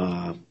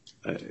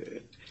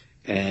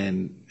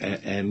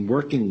 and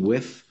working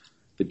with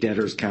the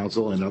debtors'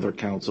 counsel and other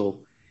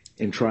counsel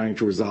in trying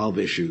to resolve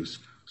issues,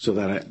 so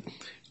that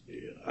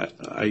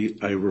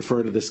I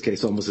refer to this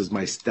case almost as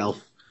my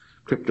stealth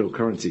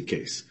cryptocurrency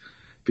case,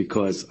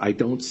 because I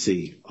don't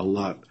see a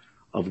lot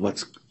of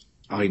what's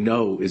I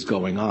know is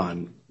going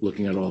on,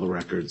 looking at all the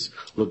records,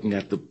 looking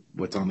at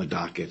what's on the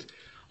docket.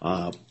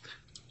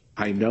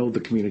 I know the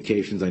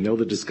communications, I know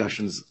the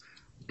discussions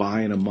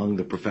by and among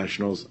the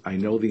professionals, I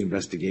know the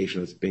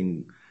investigation that's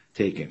being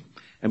taken.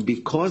 And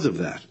because of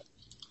that,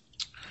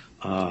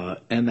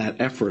 and that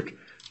effort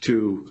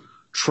to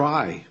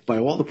try by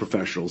all the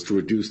professionals to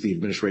reduce the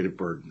administrative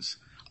burdens,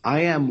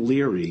 I am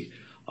leery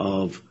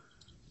of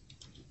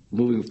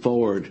moving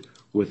forward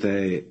with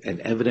an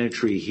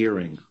evidentiary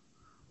hearing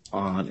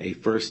on a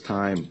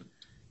first-time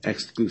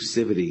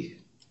exclusivity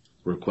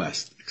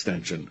request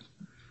extension,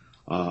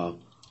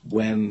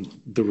 when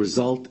the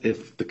result,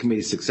 if the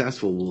committee is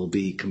successful, will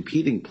be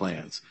competing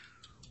plans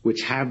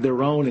which have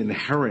their own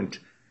inherent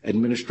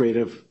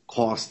administrative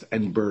costs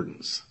and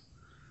burdens.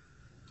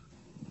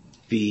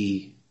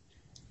 The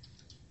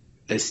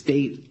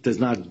estate does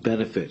not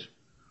benefit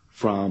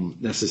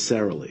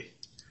necessarily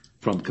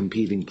from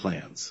competing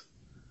plans.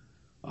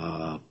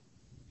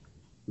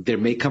 There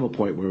may come a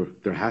point where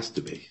there has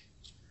to be,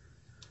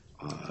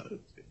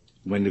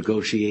 when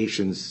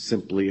negotiations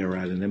simply are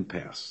at an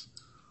impasse,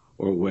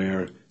 or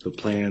where the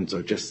plans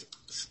are just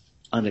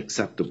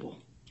unacceptable.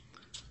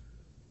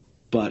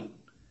 But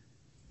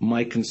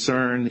my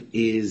concern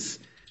is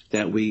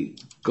that we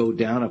go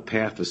down a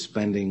path of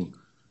spending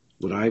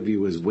what I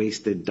view as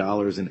wasted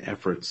dollars and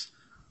efforts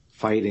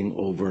fighting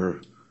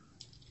over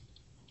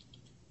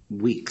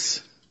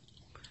weeks.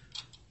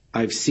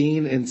 I've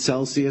seen in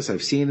Celsius,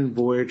 I've seen in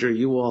Voyager,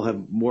 you all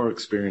have more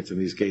experience in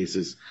these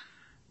cases,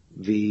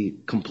 the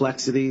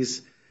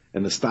complexities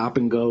and the stop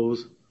and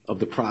goes of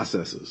the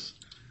processes.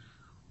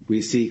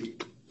 We see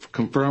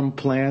confirmed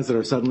plans that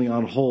are suddenly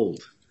on hold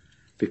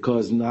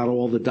because not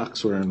all the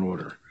ducks were in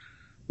order,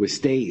 with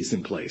stays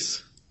in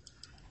place,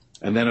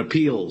 and then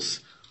appeals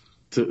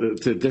to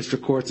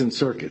district courts and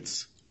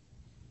circuits.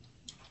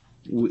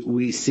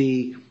 We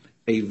see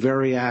a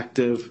very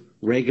active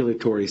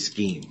regulatory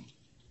scheme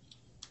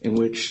in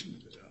which,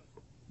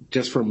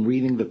 just from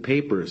reading the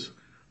papers,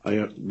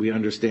 we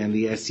understand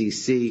the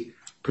SEC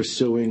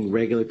pursuing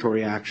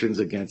regulatory actions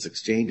against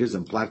exchanges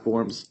and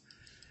platforms,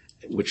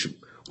 which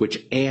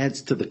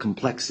adds to the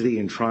complexity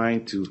in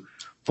trying to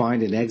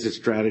find an exit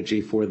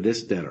strategy for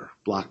this debtor,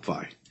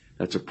 BlockFi,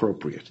 that's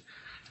appropriate.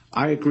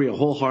 I agree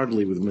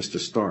wholeheartedly with Mr.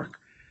 Stark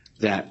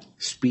that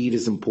speed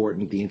is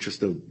important, the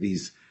interest of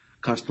these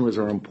customers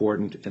are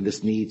important, and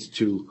this needs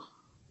to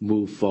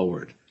move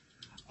forward.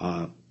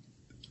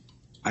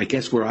 I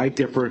guess where I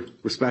differ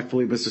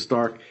respectfully, Mr.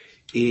 Stark,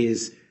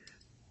 is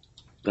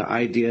the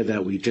idea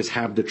that we just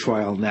have the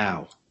trial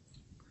now,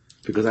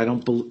 because I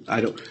don't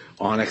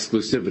on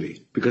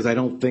exclusivity, because I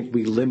don't think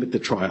we limit the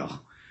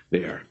trial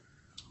there.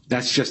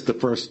 That's just the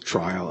first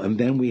trial, and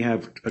then we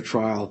have a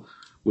trial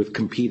with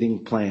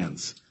competing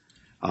plans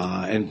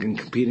and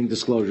competing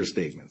disclosure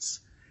statements,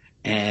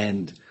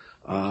 and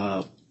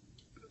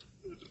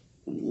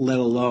let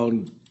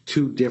alone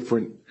two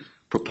different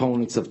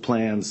proponents of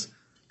plans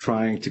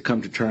trying to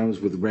come to terms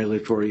with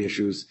regulatory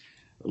issues,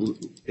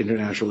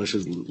 international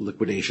issues,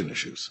 liquidation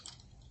issues.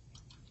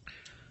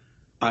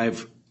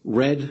 I've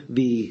read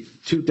the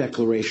two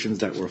declarations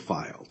that were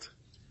filed.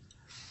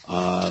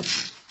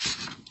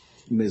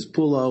 Ms.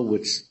 Pulo,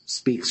 which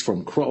speaks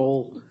from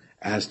Kroll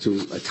as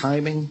to a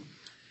timing,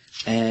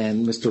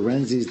 and Mr.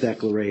 Renzi's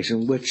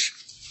declaration, which,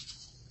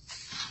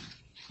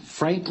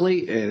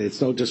 frankly, and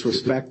it's no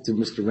disrespect to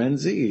Mr.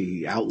 Renzi,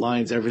 he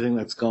outlines everything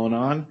that's going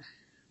on.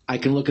 I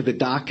can look at the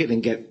docket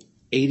and get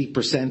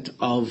 80%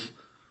 of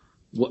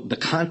what the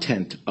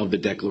content of the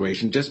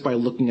declaration just by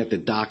looking at the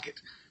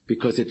docket,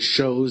 because it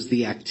shows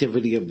the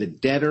activity of the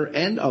debtor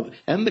and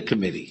the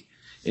committee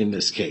in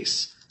this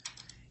case.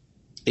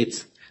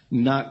 It's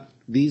not,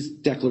 these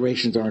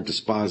declarations aren't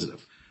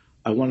dispositive.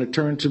 I want to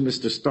turn to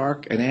Mr.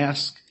 Stark and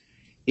ask,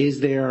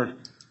 is there,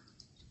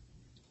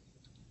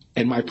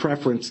 and my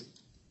preference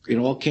in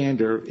all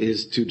candor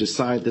is to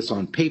decide this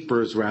on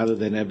papers rather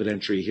than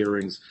evidentiary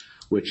hearings,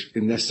 which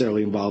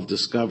necessarily involve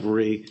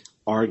discovery,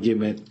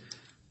 argument,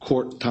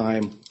 court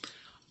time.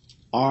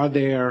 Are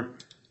there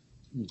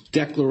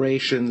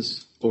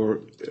declarations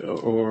or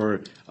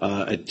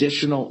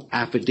additional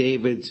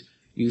affidavits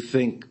you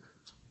think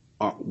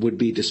would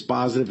be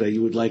dispositive that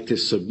you would like to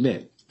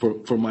submit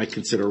for my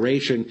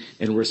consideration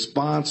in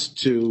response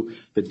to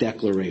the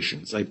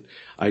declarations?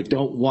 I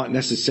don't want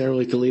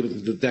necessarily to leave it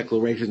that the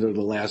declarations are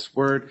the last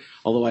word,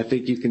 although I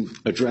think you can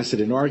address it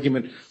in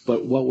argument,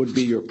 but what would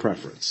be your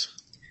preference?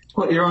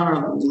 Well, Your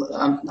Honor,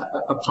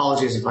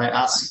 apologies if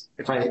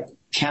I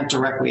can't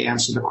directly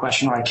answer the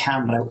question, or I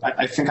can, but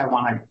I think I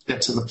want to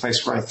get to the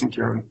place where I think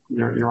Your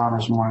Honor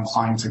is more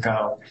inclined to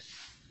go.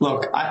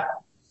 Look,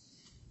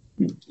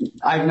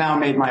 I've now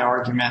made my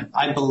argument.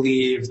 I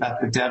believe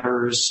that the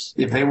debtors,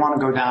 if they want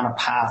to go down a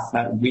path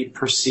that we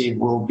perceive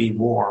will be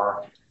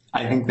war,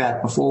 I think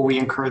that before we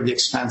incur the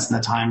expense and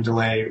the time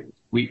delay,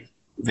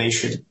 they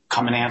should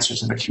come and answer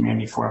to the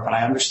community for it. But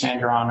I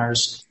understand Your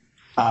Honor's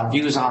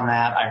views on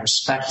that. I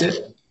respect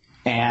it.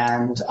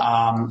 And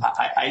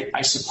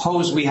I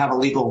suppose we have a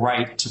legal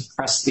right to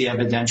press the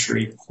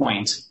evidentiary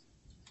point.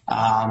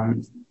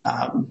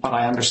 But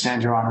I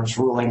understand Your Honor's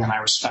ruling and I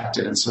respect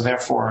it. And so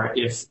therefore,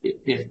 if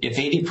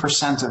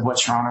 80% of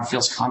what Your Honor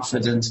feels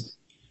confident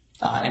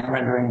in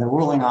rendering the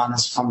ruling on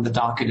is from the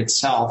docket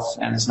itself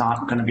and is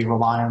not going to be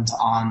reliant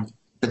on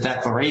the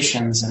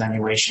declarations in any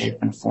way, shape,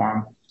 and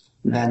form,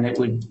 then it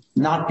would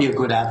not be a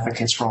good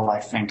advocate's role, I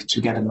think,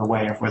 to get in the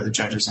way of where the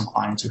judge is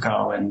inclined to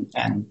go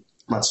and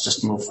let's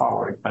just move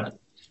forward. But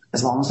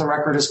as long as the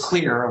record is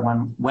clear,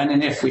 when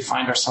and if we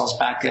find ourselves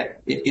back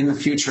in the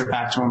future,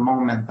 back to a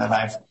moment that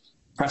I've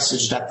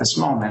presaged at this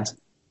moment,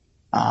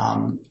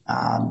 and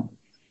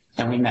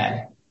we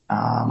may.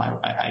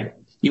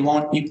 You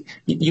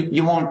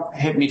won't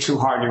hit me too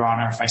hard, Your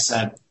Honor, if I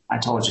said I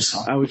told you so.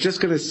 I was just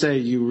going to say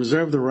you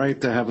reserve the right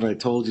to have an I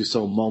told you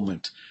so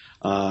moment.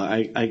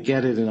 I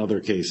get it in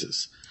other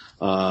cases.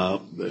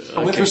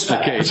 With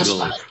respect.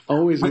 Occasionally.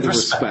 Always with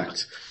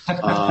respect.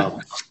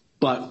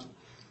 But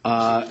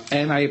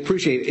and I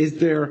appreciate it. Is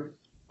there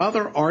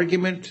other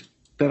argument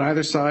that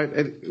either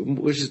side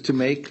wishes to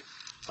make?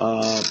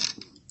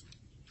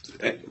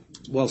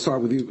 Well, I'll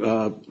start with you,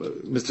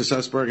 Mr.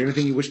 Sussberg.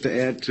 Anything you wish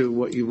to add to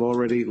what you've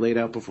already laid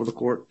out before the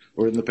court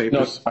or in the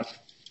papers?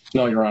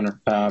 No, Your Honor.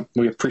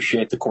 We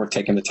appreciate the court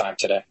taking the time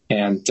today.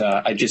 And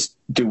I just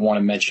do want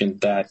to mention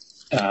that,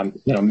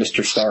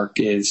 Mr. Stark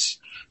is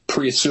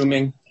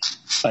pre-assuming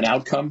an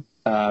outcome.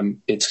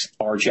 It's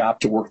our job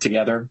to work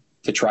together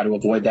to try to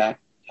avoid that.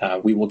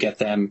 We will get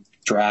them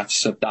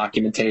drafts of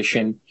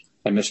documentation.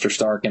 And Mr.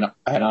 Stark and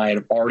I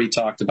have already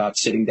talked about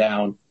sitting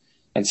down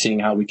and seeing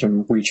how we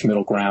can reach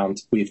middle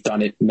ground. We've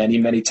done it many,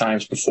 many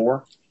times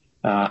before.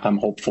 I'm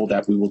hopeful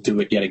that we will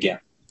do it yet again.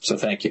 So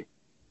thank you.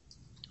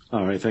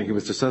 All right. Thank you,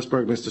 Mr.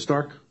 Sussberg. Mr.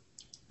 Stark?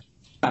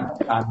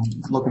 I'm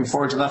looking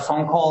forward to that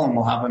phone call, and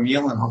we'll have a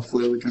meal, and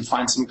hopefully we can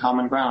find some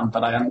common ground.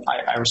 But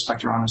I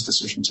respect Your Honor's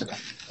decision today.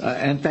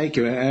 And thank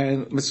you.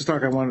 And Mr.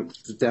 Stark, I want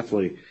to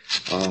definitely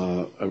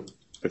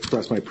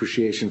express my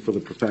appreciation for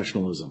the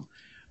professionalism.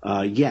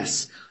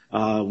 Yes,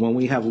 when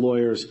we have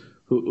lawyers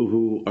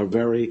who are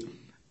very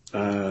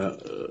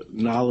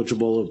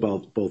knowledgeable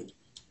about both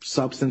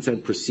substance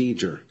and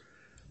procedure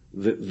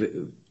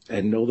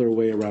and know their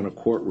way around a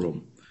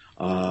courtroom,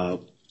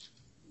 but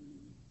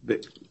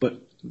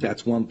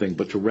that's one thing.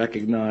 But to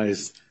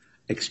recognize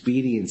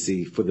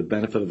expediency for the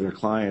benefit of their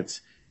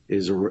clients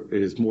is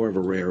more of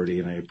a rarity,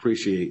 and I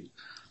appreciate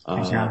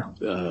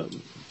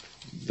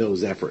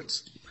those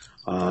efforts.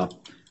 I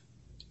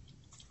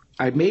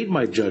made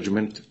my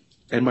judgment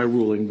and my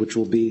ruling, which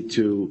will be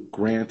to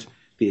grant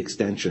the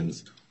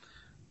extensions,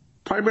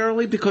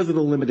 primarily because of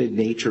the limited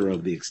nature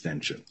of the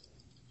extension,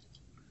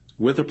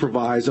 with a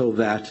proviso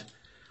that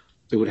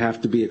it would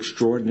have to be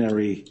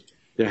extraordinary.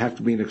 There have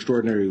to be an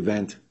extraordinary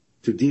event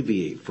to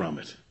deviate from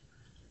it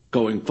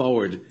going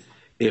forward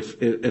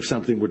if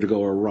something were to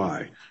go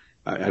awry.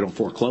 I don't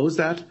foreclose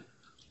that,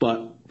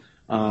 but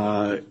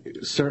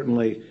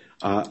certainly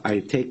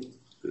I take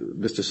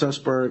Mr.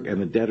 Sussberg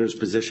and the debtor's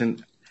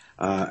position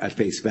at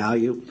face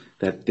value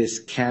that this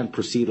can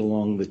proceed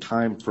along the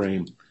time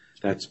frame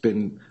that's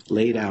been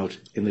laid out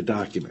in the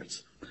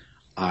documents.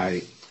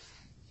 I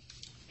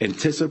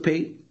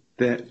anticipate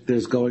that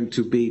there's going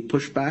to be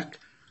pushback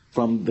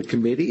from the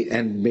committee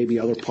and maybe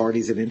other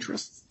parties in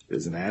interest.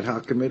 There's an ad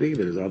hoc committee.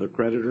 There's other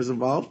creditors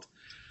involved.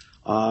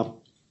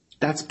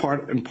 That's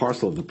part and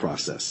parcel of the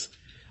process.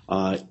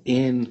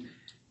 In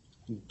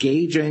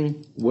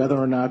gauging whether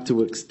or not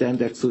to extend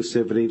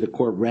exclusivity, the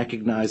court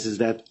recognizes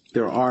that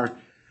there are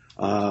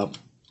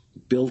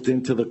built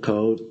into the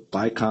code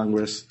by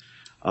Congress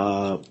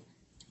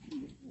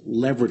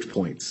leverage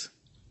points.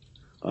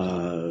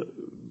 The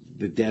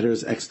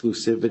debtor's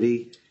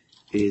exclusivity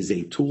is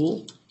a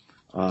tool.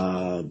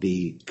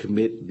 The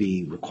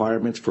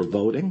requirements for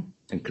voting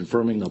and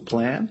confirming a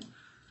plan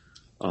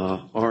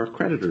are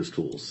creditors'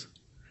 tools.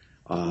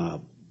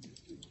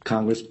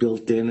 Congress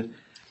built in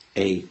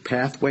a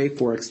pathway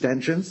for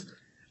extensions.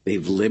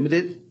 They've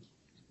limited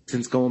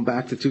since going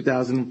back to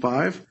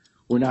 2005.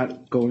 We're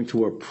not going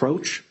to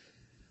approach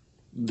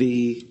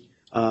the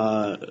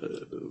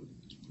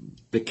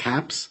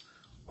caps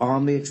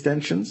on the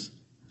extensions.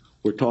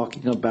 We're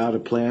talking about a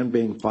plan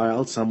being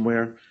filed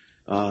somewhere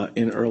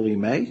in early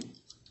May,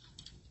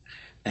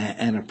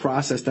 and a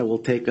process that will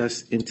take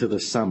us into the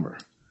summer.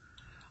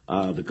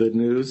 The good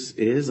news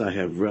is I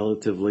have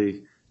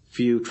relatively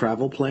few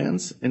travel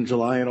plans in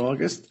July and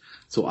August,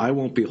 so I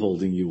won't be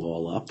holding you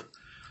all up,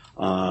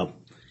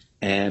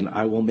 and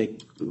I will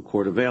make the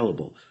court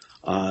available.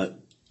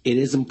 It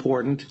is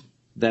important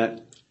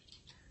that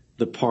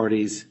the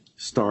parties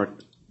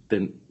start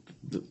the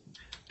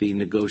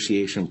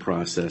negotiation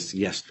process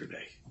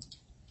yesterday.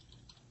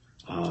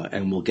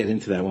 And we'll get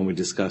into that when we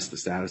discuss the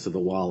status of the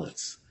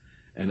wallets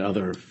and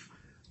other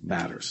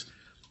matters.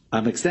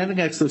 I'm extending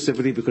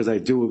exclusivity because I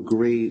do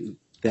agree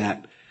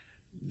that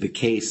the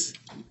case,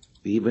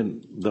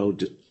 even though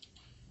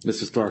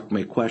Mr. Stark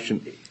may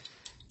question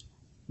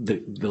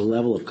the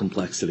level of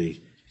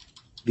complexity,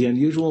 the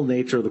unusual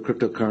nature of the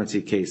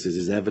cryptocurrency cases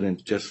is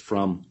evident just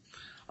from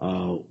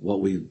what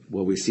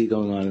we see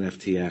going on in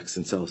FTX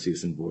and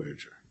Celsius and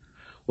Voyager,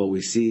 what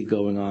we see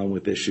going on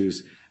with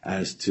issues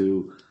as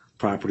to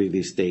property of the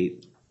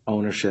estate,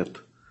 ownership,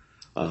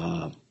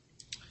 how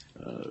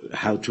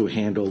to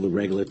handle the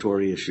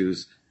regulatory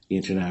issues, the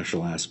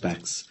international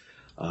aspects,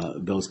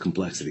 those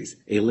complexities.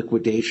 A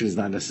liquidation is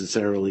not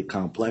necessarily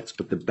complex,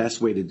 but the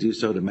best way to do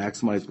so to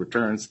maximize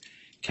returns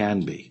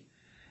can be.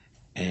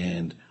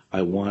 And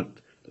I want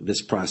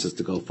this process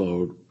to go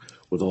forward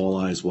with all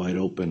eyes wide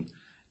open,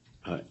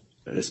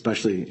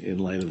 especially in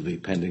light of the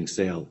pending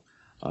sale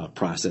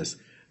process,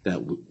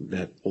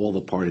 that all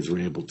the parties were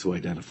able to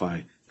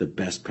identify the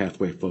best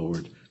pathway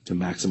forward to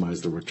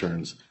maximize the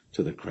returns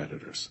to the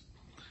creditors.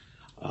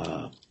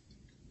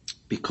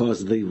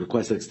 Because the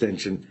requested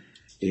extension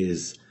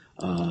is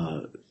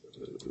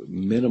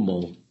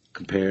minimal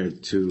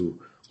compared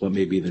to what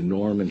may be the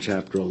norm in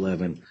Chapter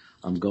 11,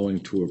 I'm going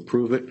to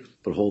approve it,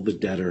 but hold the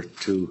debtor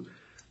to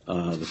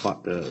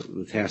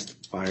the task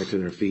fire to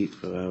their feet,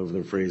 however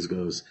the phrase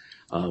goes.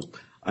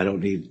 I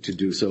don't need to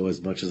do so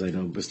as much as I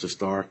know Mr.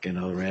 Stark and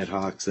other ad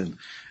hocs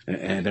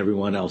and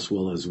everyone else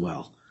will as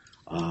well.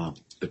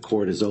 The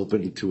court is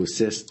open to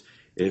assist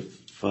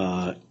if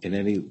in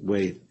any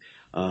way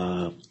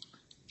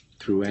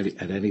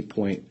at any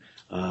point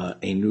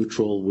a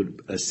neutral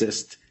would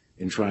assist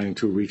in trying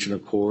to reach an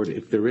accord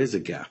if there is a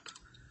gap.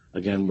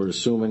 Again, we're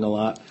assuming a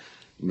lot.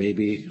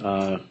 Maybe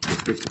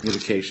with good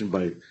communication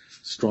by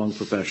strong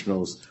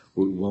professionals,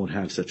 we won't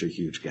have such a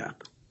huge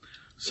gap.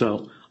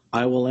 So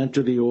I will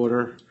enter the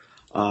order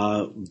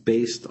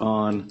based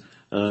on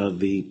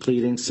the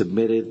pleadings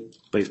submitted,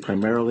 based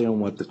primarily on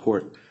what the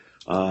court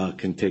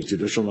can take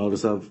judicial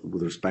notice of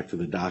with respect to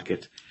the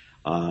docket,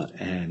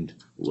 and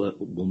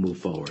we'll move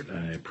forward.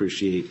 I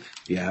appreciate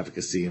the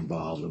advocacy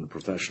involved and the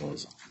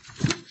professionalism.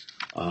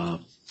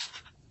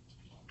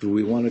 Do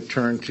we want to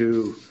turn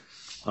to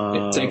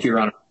Thank you, Your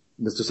Honor.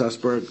 Mr.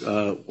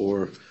 Sussberg,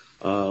 or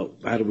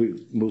how do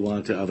we move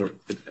on to other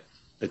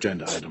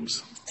agenda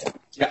items?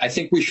 Yeah, I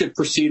think we should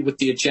proceed with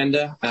the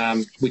agenda.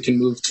 We can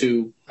move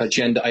to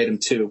agenda item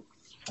 2,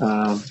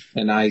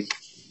 and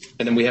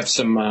then we have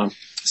some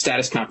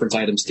status conference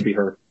items to be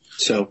heard.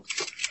 So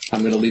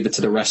I'm going to leave it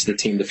to the rest of the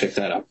team to pick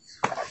that up.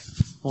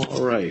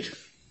 All right.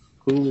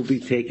 Who will be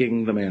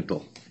taking the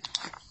mantle?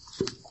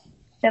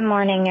 Good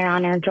morning, Your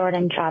Honor.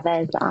 Jordan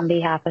Chavez on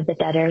behalf of the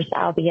debtors.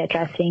 I'll be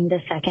addressing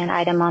the second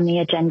item on the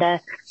agenda,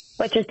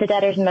 which is the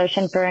debtor's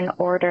motion for an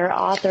order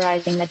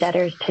authorizing the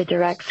debtors to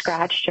direct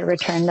Scratch to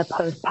return the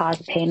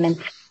post-pause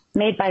payments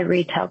made by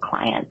retail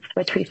clients,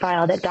 which we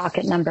filed at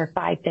docket number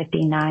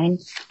 559.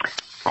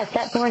 As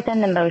set forth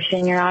in the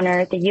motion, Your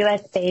Honor, the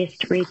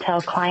U.S.-based retail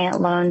client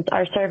loans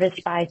are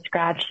serviced by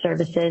Scratch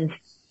Services,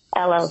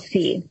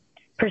 LLC,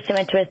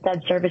 pursuant to a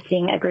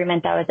subservicing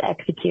agreement that was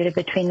executed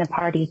between the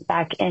parties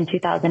back in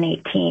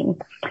 2018.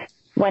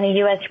 When a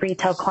U.S.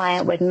 retail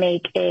client would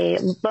make a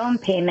loan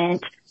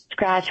payment,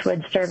 Scratch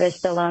would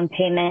service the loan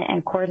payment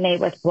and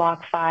coordinate with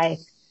BlockFi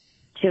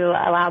to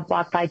allow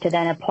BlockFi to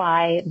then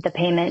apply the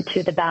payment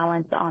to the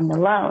balance on the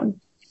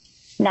loan.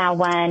 Now,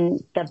 when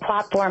the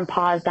platform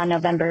paused on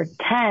November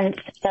 10th,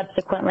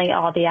 subsequently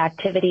all the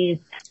activities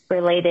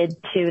related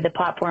to the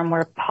platform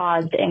were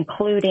paused,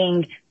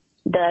 including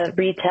the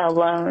retail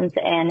loans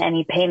and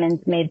any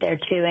payments made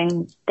thereto,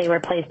 and they were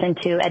placed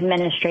into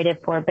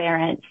administrative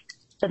forbearance.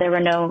 So there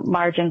were no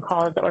margin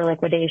calls or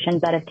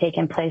liquidations that have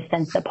taken place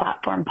since the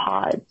platform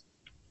paused.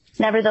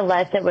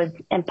 Nevertheless, it was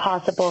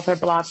impossible for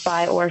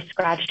BlockFi or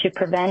Scratch to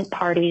prevent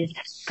parties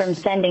from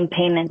sending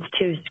payments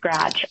to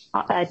Scratch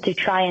to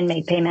try and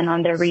make payment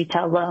on their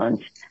retail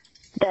loans.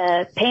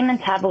 The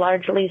payments have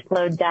largely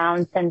slowed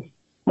down since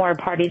more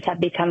parties have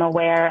become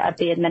aware of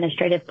the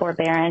administrative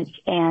forbearance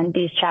and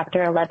these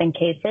Chapter 11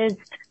 cases.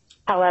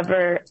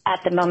 However,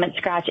 at the moment,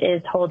 Scratch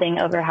is holding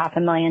over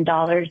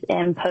 $500,000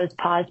 in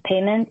post-pause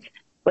payments,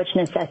 which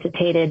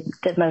necessitated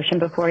the motion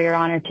before Your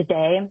Honor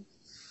today.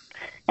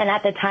 And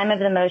at the time of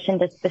the motion,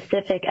 the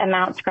specific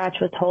amount Scratch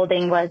was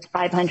holding was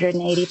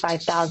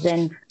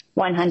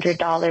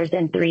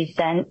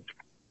 $585,100.03.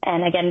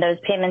 And again, those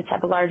payments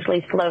have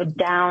largely slowed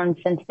down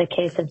since the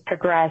case has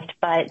progressed,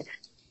 but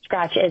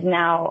Scratch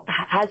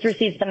has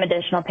received some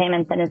additional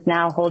payments and is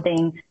now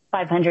holding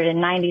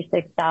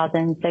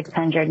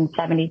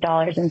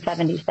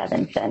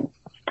 $596,670.77.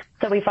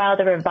 So we filed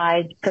a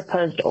revised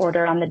proposed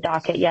order on the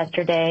docket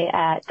yesterday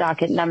at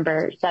docket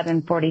number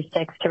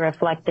 746 to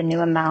reflect the new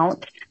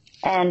amount.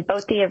 And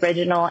both the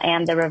original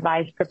and the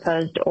revised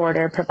proposed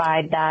order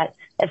provide that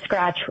if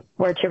Scratch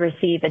were to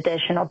receive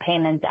additional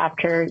payments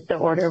after the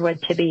order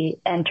was to be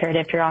entered,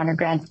 if Your Honor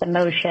grants the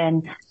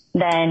motion,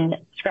 then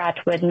Scratch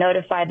would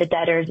notify the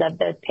debtors of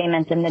those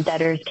payments, and the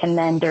debtors can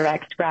then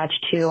direct Scratch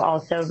to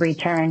also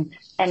return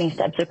any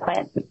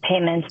subsequent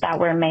payments that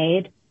were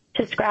made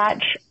to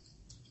Scratch.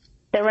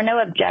 There were no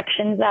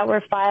objections that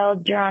were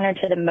filed, Your Honor,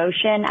 to the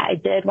motion. I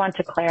did want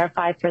to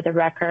clarify for the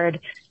record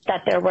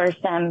that there were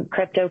some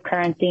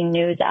cryptocurrency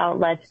news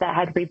outlets that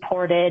had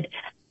reported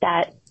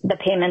that the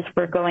payments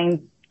were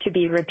going to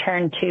be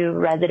returned to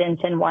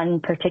residents in one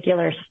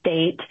particular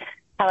state.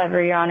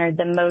 However, Your Honor,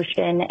 the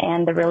motion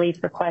and the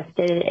relief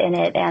requested in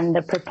it and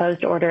the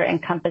proposed order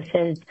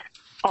encompasses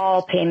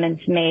all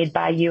payments made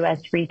by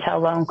U.S. retail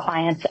loan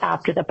clients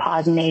after the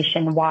pause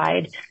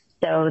nationwide.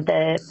 So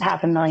the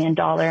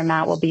 $500,000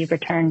 amount will be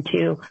returned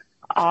to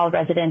all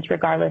residents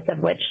regardless of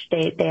which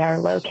state they are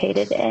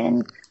located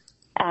in.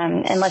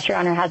 Unless Your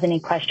Honor has any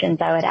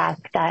questions, I would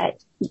ask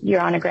that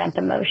Your Honor grant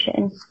the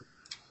motion.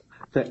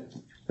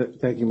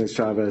 Thank you, Ms.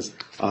 Chavez.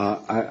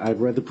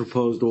 I've read the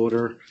proposed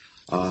order,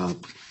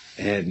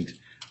 and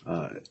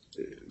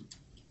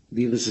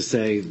needless to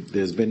say,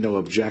 there's been no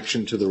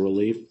objection to the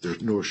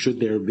relief, nor should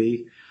there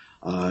be.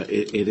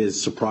 It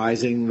is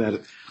surprising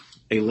that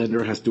a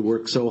lender has to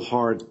work so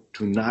hard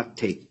to not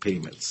take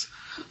payments.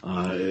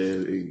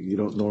 You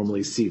don't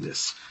normally see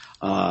this.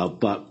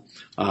 But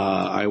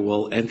I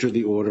will enter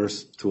the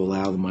orders to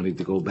allow the money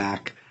to go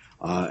back,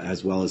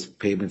 as well as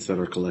payments that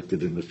are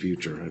collected in the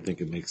future. I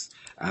think it makes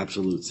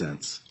absolute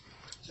sense.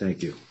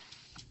 Thank you.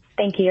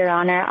 Thank you, Your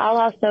Honor. I'll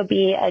also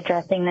be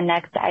addressing the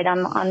next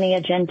item on the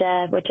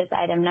agenda, which is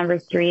item number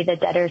 3, the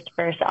debtor's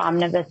first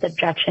omnibus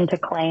objection to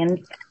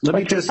claims. Let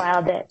me just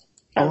filed it.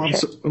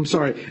 I'm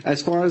sorry.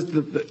 As far as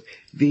the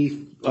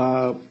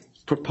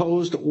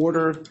proposed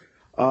order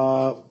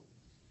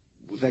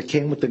that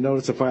came with the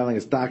notice of filing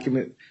is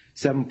document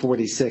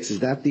 746. Is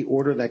that the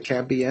order that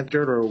can be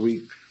entered, or are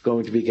we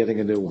going to be getting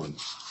a new one?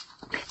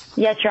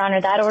 Yes, Your Honor,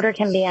 that order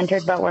can be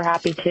entered, but we're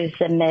happy to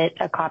submit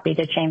a copy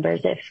to Chambers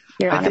if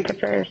Your Honor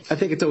prefers. I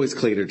think it's always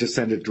cleaner. Just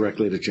send it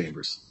directly to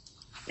Chambers.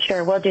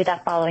 Sure, we'll do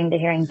that following the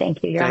hearing.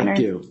 Thank you, Your Honor.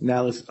 Thank you.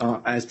 Now,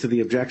 as to the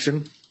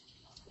objection.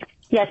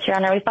 Yes, Your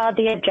Honor. We filed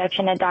the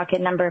objection at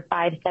docket number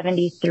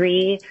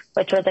 573,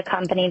 which was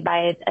accompanied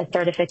by a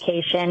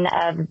certification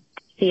of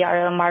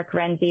CRO Mark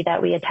Renzi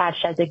that we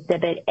attached as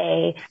Exhibit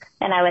A,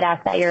 and I would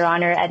ask that Your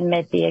Honor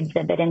admit the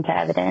exhibit into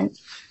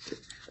evidence.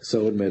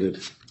 So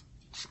admitted.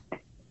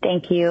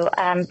 Thank you.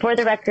 For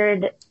the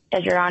record,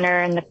 as Your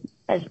Honor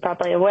is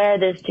probably aware,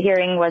 this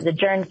hearing was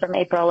adjourned from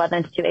April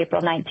 11th to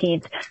April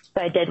 19th.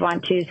 So I did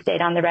want to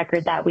state on the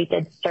record that we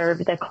did serve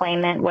the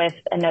claimant with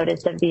a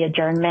notice of the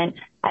adjournment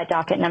at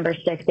docket number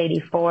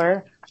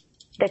 684.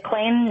 The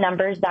claim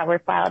numbers that were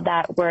filed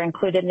that were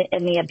included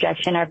in the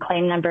objection are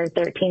claim number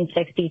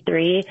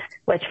 1363,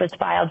 which was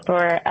filed for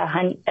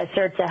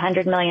asserts a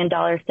 $100 million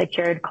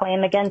secured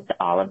claim against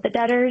all of the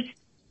debtors.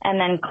 And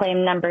then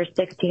claim numbers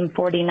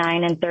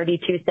 1649 and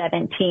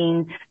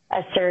 3217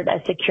 assert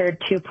a secured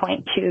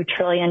 $2.2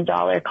 trillion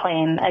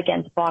claim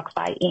against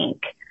BlockFi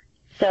Inc.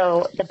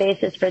 So the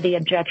basis for the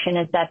objection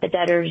is that the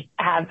debtors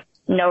have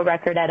no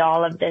record at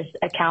all of this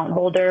account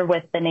holder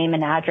with the name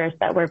and address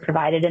that were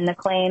provided in the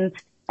claim,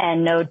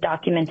 and no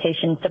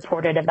documentation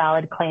supported a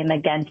valid claim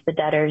against the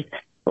debtors,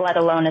 let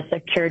alone a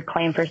secured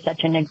claim for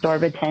such an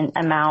exorbitant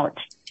amount.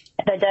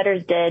 The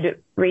debtors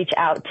did reach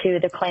out to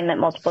the claimant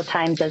multiple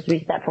times, as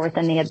we set forth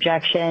in the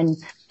objection,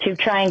 to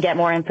try and get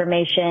more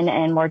information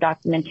and more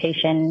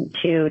documentation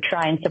to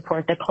try and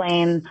support the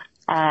claim.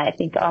 I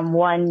think on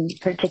one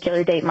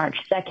particular date, March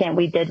 2nd,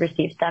 we did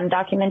receive some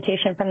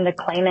documentation from the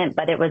claimant,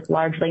 but it was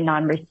largely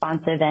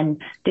non-responsive and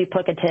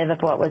duplicative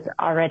of what was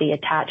already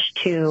attached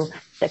to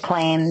the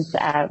claims.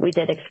 We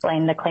did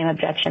explain the claim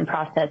objection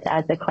process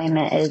as the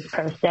claimant is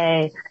pro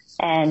se,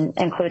 and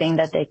including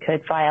that they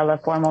could file a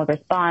formal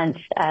response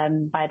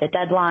by the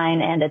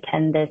deadline and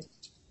attend this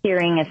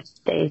hearing if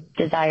they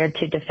desired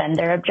to defend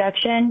their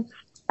objection.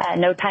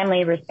 No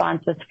timely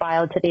response was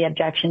filed to the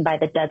objection by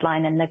the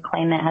deadline, and the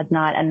claimant has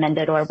not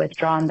amended or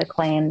withdrawn the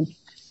claims.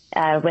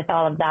 With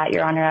all of that,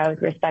 Your Honor, I would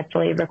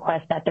respectfully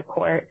request that the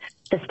court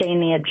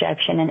sustain the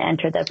objection and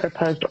enter the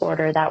proposed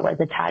order that was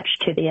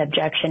attached to the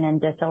objection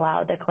and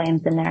disallow the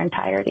claims in their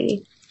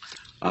entirety.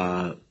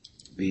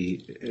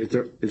 Is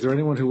there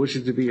anyone who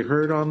wishes to be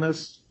heard on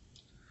this?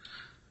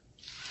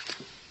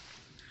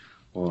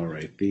 All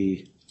right.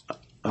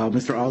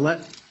 Mr.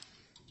 Aulet?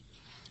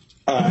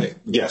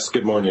 Yes,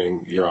 good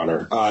morning, Your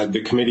Honor.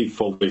 The committee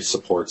fully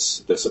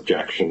supports this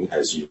objection,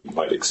 as you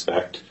might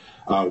expect.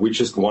 We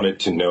just wanted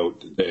to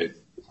note that,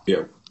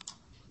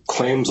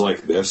 claims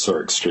like this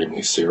are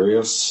extremely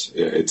serious.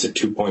 It's a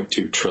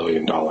 $2.2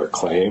 trillion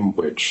claim,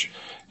 which,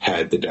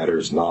 had the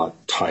debtors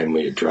not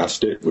timely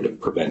addressed it, would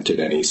have prevented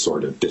any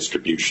sort of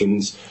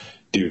distributions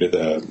due to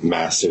the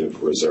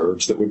massive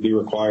reserves that would be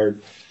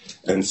required.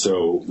 And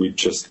so we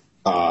just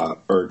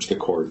urge the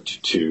court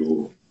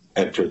to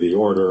enter the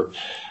order.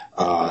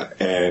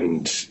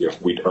 And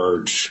we'd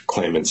urge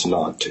claimants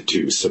not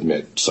to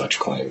submit such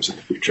claims in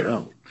the future.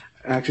 Oh,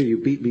 actually, you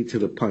beat me to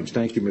the punch.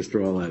 Thank you,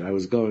 Mr. Ouellette. I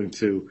was going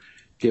to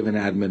give an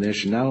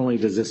admonition. Not only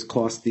does this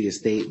cost the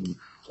estate and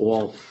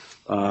all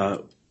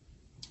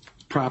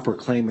proper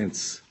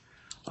claimants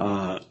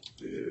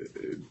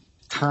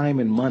time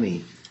and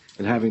money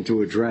in having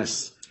to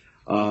address,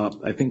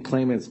 I think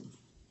claimants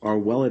are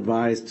well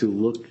advised to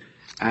look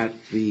at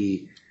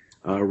the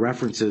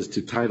references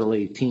to Title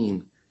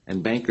 18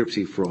 and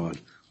bankruptcy fraud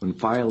when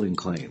filing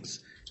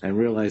claims, and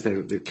realize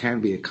that there can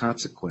be a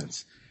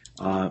consequence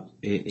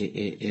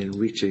in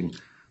reaching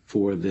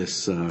for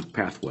this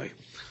pathway.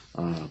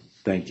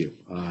 Thank you.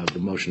 The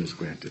motion is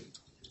granted.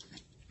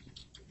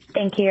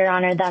 Thank you, Your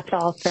Honor. That's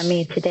all for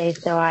me today,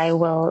 so I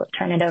will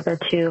turn it over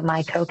to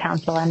my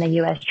co-counsel and the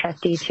U.S.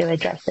 trustee to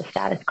address the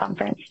status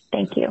conference.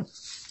 Thank you.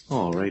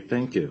 All right.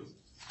 Thank you.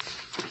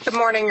 Good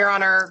morning, Your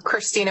Honor.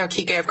 Christine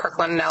Okike of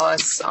Kirkland &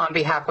 Ellis on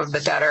behalf of the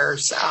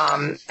debtors.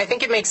 I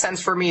think it makes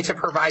sense for me to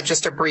provide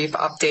just a brief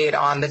update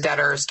on the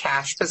debtors'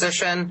 cash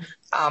position,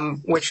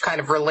 which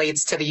kind of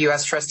relates to the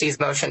U.S. trustee's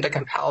motion to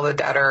compel the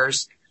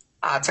debtors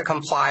to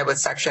comply with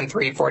Section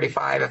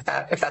 345,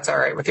 if that's all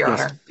right with Your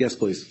Honor. Yes,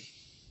 please.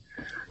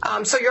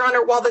 So, Your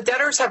Honor, while the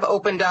debtors have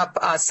opened up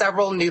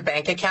several new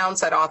bank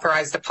accounts at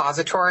authorized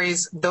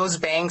depositories, those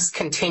banks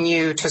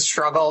continue to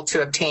struggle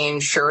to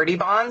obtain surety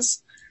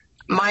bonds.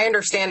 My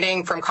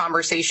understanding from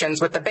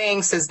conversations with the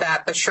banks is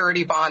that the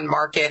surety bond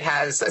market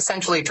has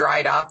essentially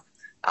dried up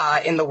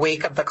in the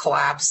wake of the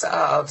collapse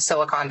of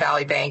Silicon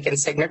Valley Bank and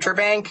Signature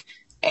Bank.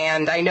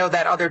 And I know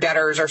that other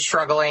debtors are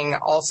struggling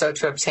also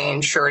to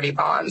obtain surety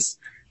bonds.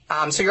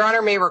 So Your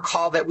Honor may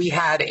recall that we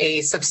had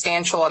a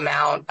substantial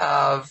amount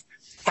of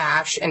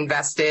cash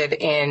invested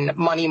in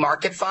money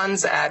market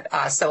funds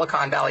at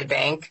Silicon Valley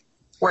Bank,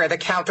 where the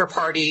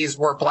counterparties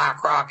were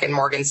BlackRock and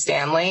Morgan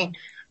Stanley.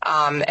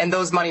 And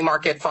those money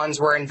market funds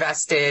were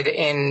invested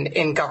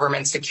in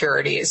government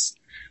securities.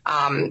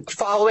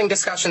 Following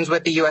discussions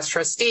with the U.S.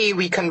 trustee,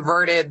 we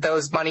converted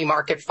those money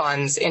market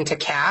funds into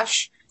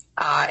cash,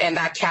 and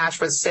that cash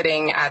was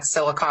sitting at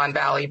Silicon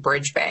Valley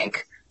Bridge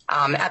Bank.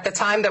 At the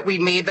time that we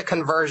made the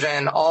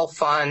conversion, all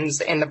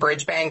funds in the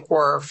Bridge Bank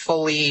were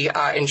fully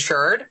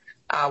insured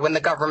when the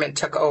government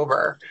took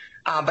over.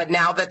 But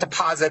now that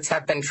deposits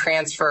have been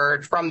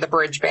transferred from the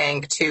Bridge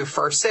Bank to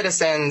First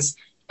Citizens,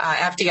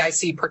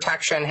 FDIC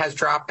protection has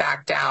dropped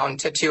back down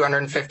to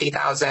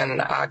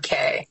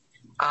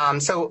 $250,000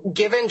 So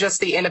given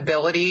just the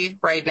inability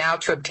right now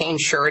to obtain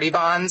surety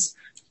bonds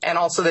and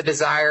also the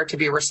desire to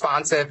be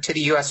responsive to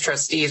the U.S.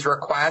 trustee's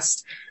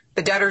request,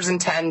 the debtors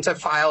intend to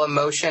file a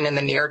motion in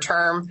the near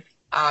term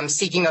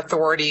seeking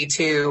authority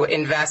to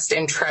invest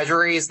in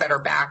treasuries that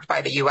are backed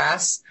by the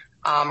U.S.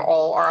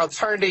 Or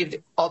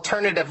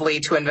alternatively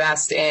to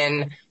invest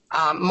in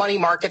money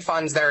market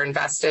funds that are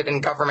invested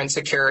in government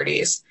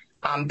securities.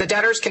 The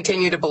debtors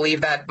continue to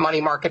believe that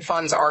money market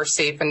funds are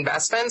safe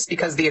investments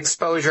because the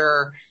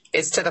exposure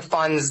is to the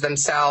funds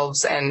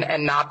themselves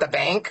and not the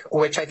bank,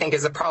 which I think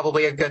is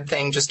probably a good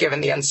thing just given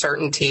the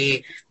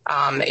uncertainty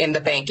in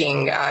the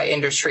banking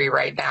industry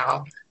right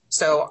now.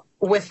 So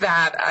with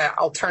that,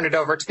 I'll turn it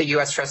over to the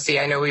U.S. trustee.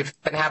 I know we've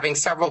been having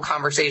several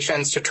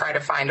conversations to try to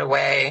find a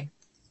way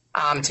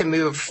to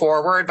move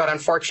forward, but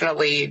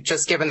unfortunately,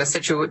 just given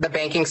the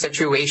banking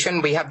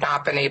situation, we have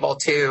not been able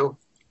to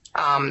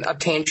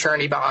obtain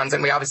surety bonds,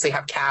 and we obviously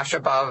have cash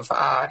above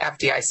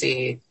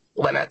FDIC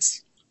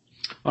limits.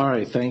 All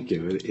right, thank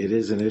you. It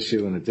is an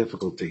issue and a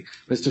difficulty.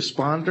 Mr.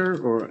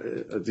 Sponder,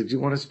 or did you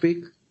want to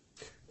speak?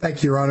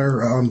 Thank you, Your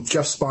Honor.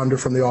 Jeff Sponder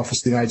from the Office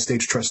of the United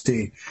States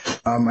Trustee.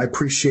 I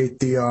appreciate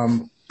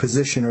the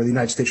position, or the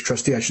United States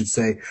Trustee, I should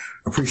say,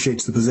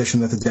 appreciates the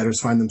position that the debtors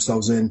find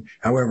themselves in.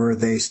 However,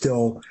 they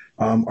still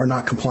are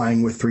not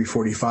complying with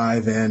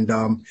 345, and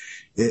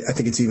I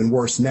think it's even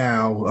worse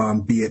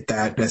now, be it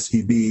that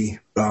SVB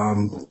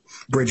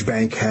Bridge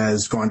Bank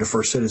has gone to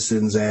First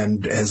Citizens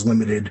and has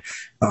limited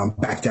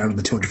back down to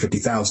the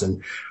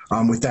 $250,000.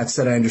 With that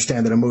said, I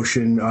understand that a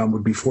motion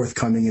would be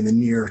forthcoming in the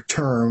near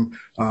term.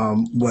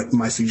 What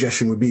my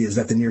suggestion would be is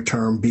that the near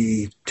term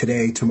be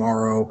today,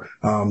 tomorrow,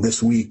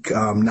 this week,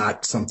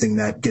 not something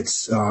that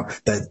gets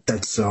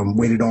that's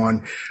waited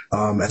on,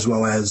 as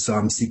well as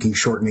seeking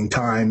shortening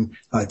time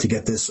to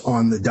get this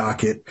on the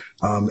docket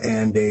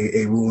and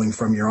a ruling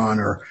from Your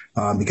Honor,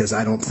 because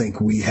I don't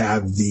think we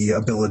have the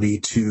ability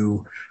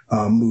to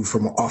move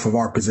off of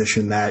our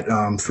position that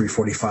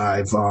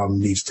 345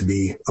 needs to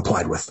be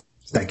applied with.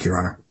 Thank you, Your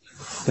Honor.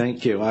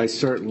 Thank you. I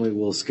certainly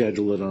will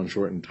schedule it on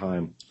shortened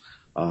time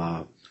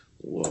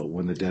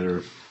when the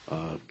debtor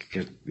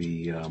get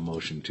the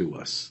motion to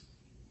us.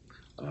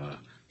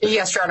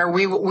 Yes, Your Honor,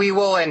 we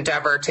will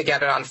endeavor to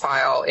get it on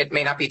file. It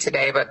may not be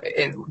today, but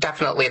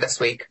definitely this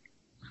week.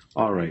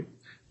 All right.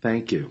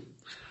 Thank you.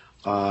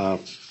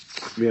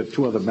 We have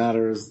two other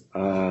matters.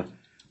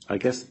 I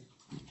guess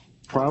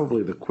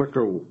probably the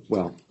quicker,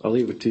 well, I'll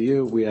leave it to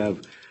you. We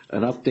have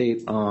an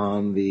update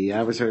on the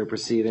adversary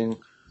proceeding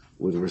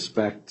with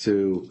respect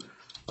to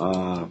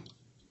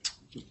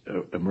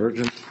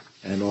emergent,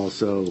 and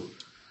also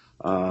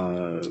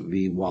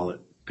the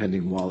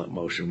pending wallet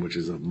motion, which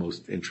is of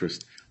most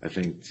interest, I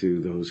think, to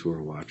those who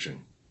are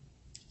watching.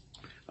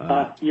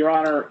 Your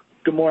Honor,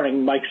 good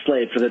morning. Mike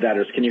Slade for the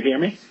debtors. Can you hear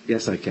me?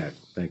 Yes, I can.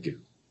 Thank you.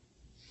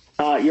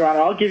 Your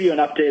Honor, I'll give you an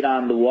update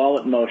on the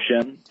wallet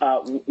motion.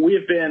 We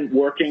have been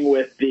working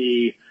with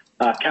the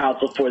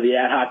counsel for the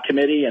ad hoc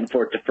committee and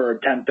for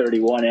deferred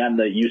 1031 and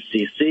the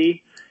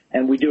UCC,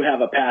 and we do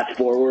have a path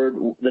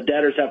forward. The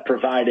debtors have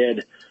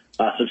provided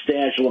a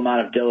substantial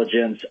amount of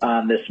diligence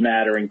on this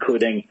matter,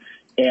 including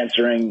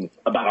answering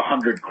about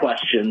 100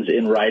 questions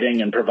in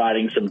writing and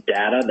providing some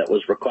data that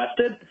was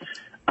requested.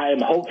 I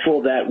am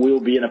hopeful that we will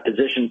be in a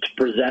position to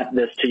present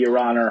this to Your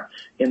Honor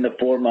in the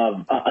form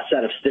of a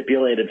set of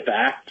stipulated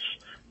facts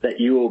that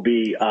you will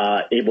be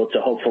able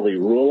to hopefully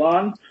rule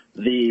on.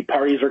 The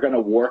parties are going to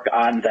work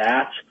on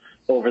that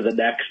over the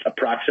next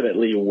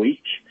approximately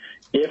week.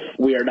 If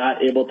we are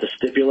not able to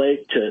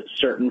stipulate to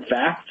certain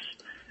facts,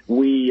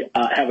 we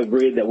have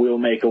agreed that we will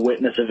make a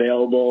witness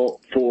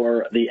available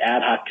for the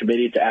ad hoc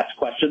committee to ask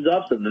questions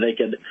of, so that they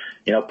can,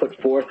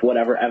 put forth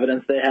whatever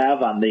evidence they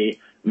have on the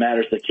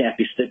matters that can't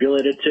be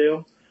stipulated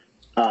to.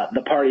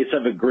 The parties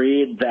have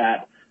agreed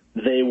that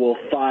they will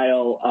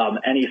file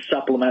any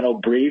supplemental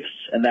briefs,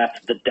 and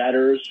that's the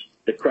debtors,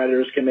 the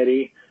creditors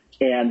committee,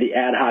 and the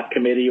ad hoc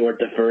committee or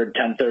deferred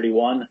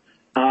 1031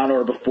 on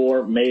or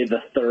before May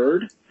the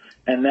 3rd.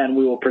 And then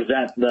we will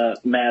present the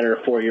matter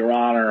for Your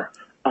Honor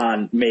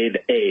on May the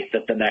 8th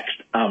at the next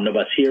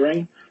omnibus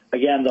hearing.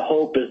 Again, the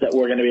hope is that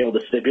we're going to be able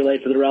to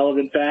stipulate to the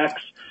relevant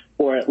facts,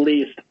 or at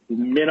least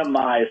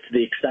minimize to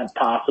the extent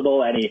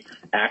possible any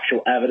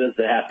actual evidence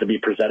that has to be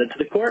presented to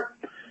the court.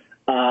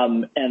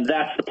 And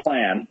that's the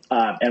plan.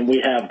 And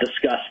we have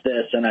discussed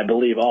this, and I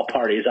believe all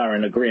parties are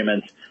in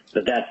agreement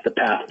that that's the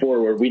path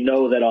forward. We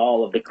know that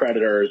all of the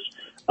creditors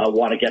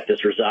want to get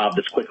this resolved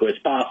as quickly as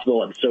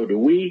possible, and so do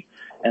we.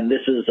 And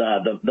this is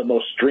the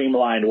most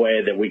streamlined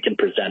way that we can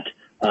present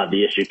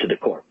the issue to the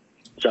court.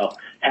 So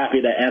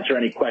happy to answer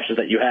any questions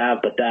that you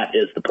have, but that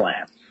is the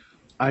plan.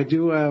 I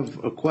do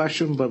have a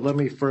question, but let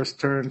me first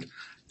turn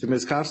to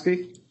Ms.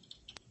 Kofsky.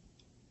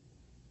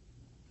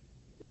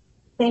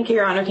 Thank you,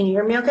 Your Honor. Can you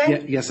hear me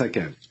okay? Yes, I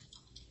can.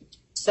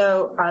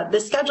 So the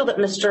schedule that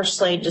Mr.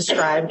 Slade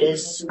described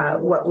is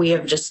what we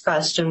have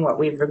discussed and what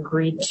we've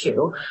agreed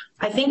to.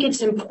 I think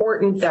it's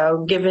important,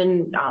 though,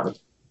 given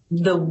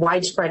the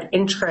widespread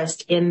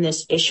interest in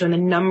this issue and the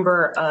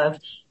number of,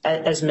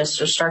 as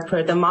Mr. Stark put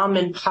it, the mom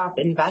and pop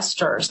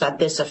investors that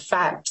this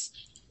affects.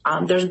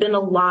 There's been a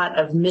lot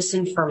of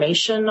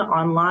misinformation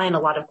online, a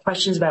lot of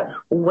questions about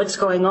what's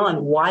going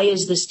on. Why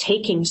is this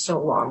taking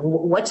so long?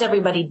 What's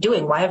everybody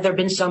doing? Why have there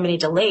been so many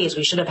delays?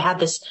 We should have had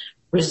this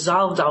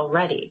resolved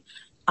already.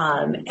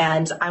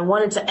 And I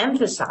wanted to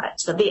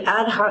emphasize that the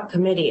ad hoc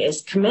committee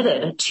is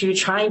committed to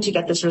trying to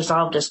get this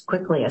resolved as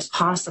quickly as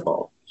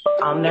possible.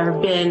 There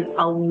have been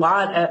a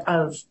lot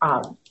of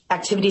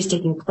activities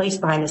taking place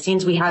behind the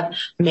scenes. We have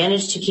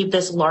managed to keep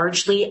this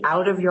largely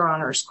out of Your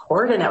Honor's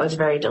court, and that was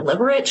very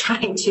deliberate,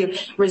 trying to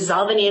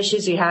resolve any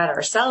issues we had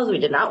ourselves. We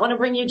did not want to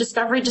bring you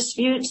discovery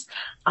disputes.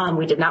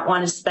 We did not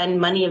want to spend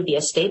money of the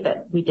estate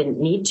that we didn't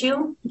need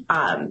to.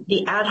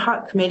 The ad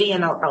hoc committee,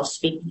 and I'll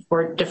speak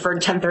for deferred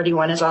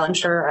 1031 as well, I'm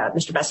sure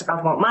Mr.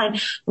 Besikoff won't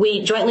mind,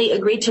 we jointly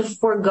agreed to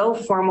forego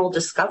formal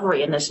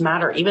discovery in this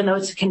matter, even though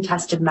it's a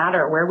contested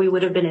matter where we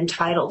would have been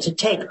entitled to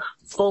take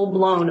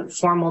full-blown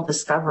formal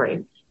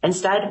discovery.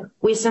 Instead,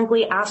 we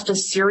simply asked a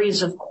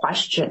series of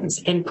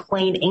questions in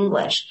plain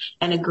English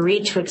and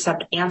agreed to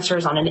accept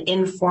answers on an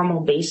informal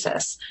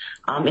basis.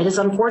 It has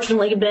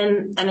unfortunately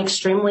been an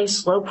extremely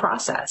slow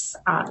process.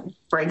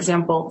 For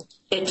example,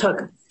 it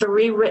took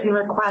 3 written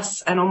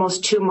requests and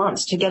almost 2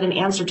 months to get an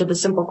answer to the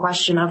simple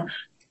question of,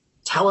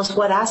 tell us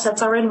what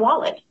assets are in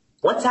wallet.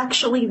 What's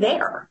actually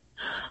there?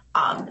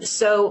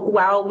 So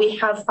while we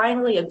have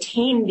finally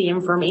obtained the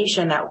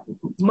information that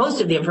most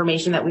of the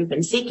information that we've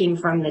been seeking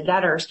from the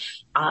debtors,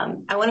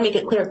 I want to make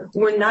it clear,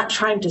 we're not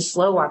trying to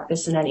slow walk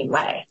this in any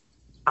way.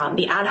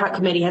 The ad hoc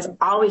committee has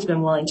always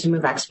been willing to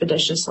move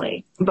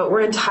expeditiously, but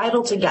we're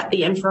entitled to get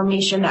the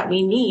information that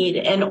we need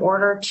in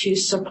order to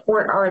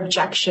support our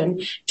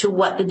objection to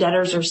what the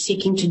debtors are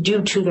seeking to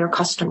do to their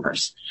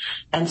customers.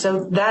 And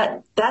so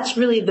that's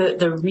really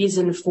the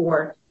reason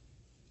for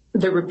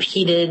the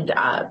repeated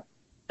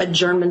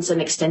adjournments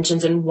and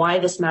extensions and why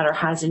this matter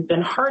hasn't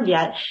been heard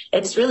yet.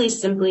 It's really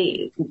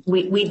simply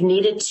we've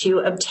needed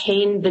to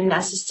obtain the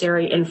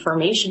necessary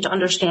information to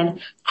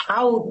understand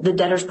how the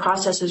debtors'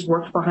 processes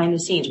worked behind the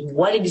scenes,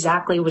 what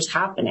exactly was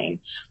happening,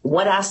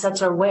 what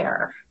assets are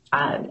where.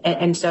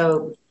 And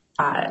so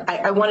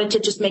I wanted to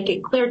just make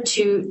it clear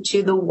to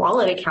the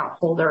wallet account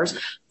holders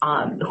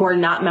who are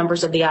not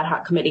members of the ad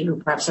hoc committee, who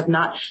perhaps have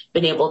not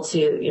been able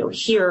to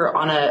hear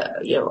on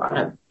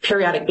a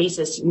periodic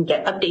basis and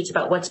get updates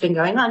about what's been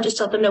going on, just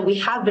to let them know we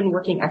have been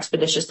working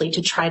expeditiously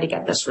to try to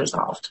get this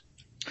resolved.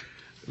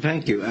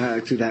 Thank you.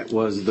 Actually, that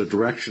was the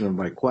direction of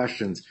my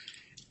questions.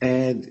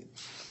 And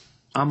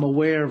I'm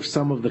aware of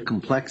some of the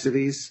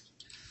complexities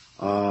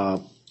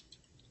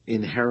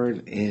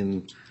inherent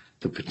in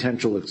the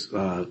potential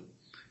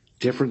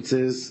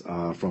differences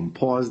from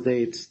pause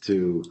dates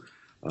to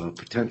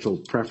potential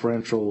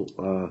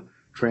preferential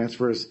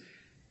transfers.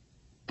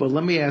 But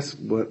let me ask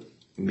what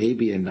may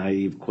be a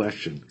naive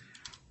question.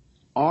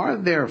 Are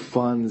there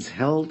funds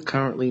held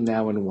currently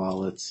now in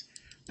wallets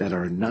that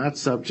are not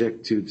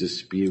subject to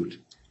dispute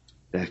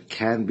that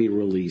can be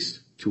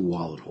released to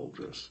wallet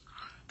holders,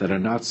 that are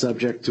not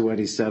subject to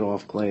any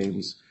set-off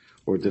claims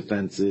or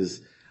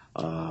defenses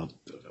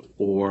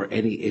or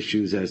any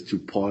issues as to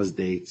pause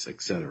dates,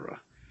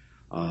 etc.?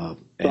 I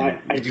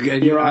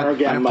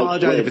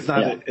apologize if it's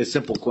not a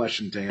simple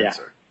question to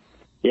answer.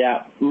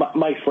 Yeah,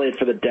 Mike Slade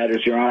for the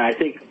debtors, Your Honor. I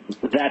think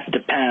that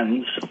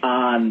depends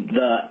on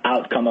the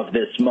outcome of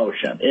this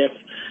motion. If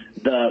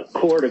the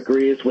court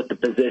agrees with the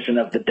position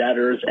of the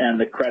debtors and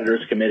the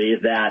creditors committee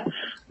that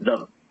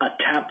the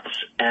attempts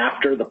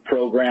after the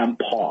program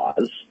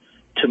pause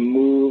to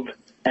move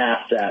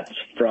assets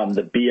from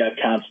the BIA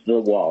accounts to the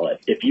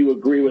wallet, if you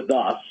agree with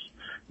us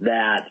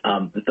that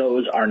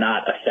those are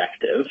not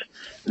effective,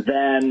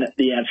 then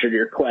the answer to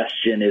your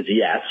question is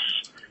yes.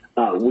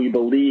 We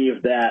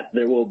believe that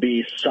there will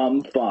be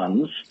some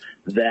funds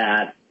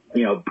that,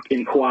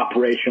 in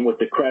cooperation with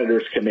the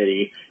creditors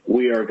committee,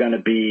 we are going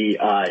to be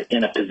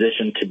in a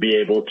position to be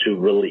able to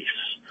release.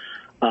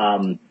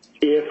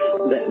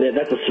 If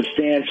that's a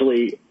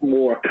substantially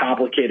more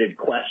complicated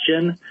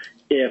question,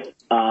 if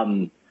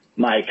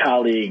my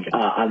colleague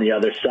on the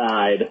other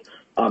side,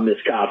 Ms.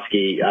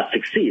 Kofsky,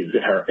 succeeds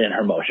in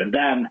her motion,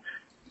 then,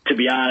 to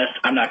be honest,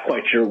 I'm not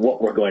quite sure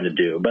what we're going to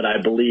do, but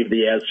I believe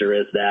the answer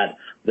is that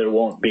there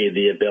won't be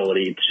the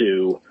ability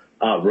to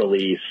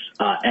release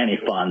any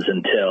funds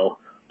until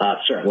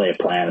certainly a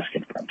plan is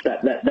confirmed.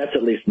 That's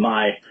at least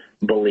my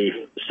belief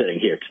sitting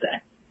here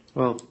today.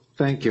 Well,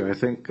 thank you. I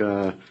think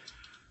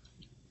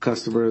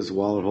customers,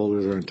 wallet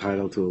holders are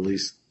entitled to at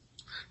least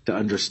to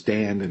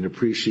understand and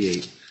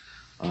appreciate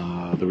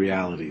the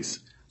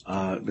realities.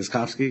 Ms.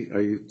 Kofsky,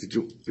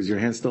 is your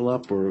hand still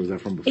up, or was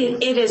that from before?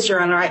 It is, Your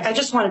Honor. I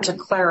just wanted to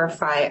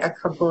clarify a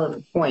couple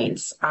of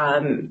points.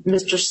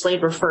 Mr.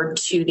 Slade referred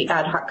to the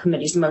ad hoc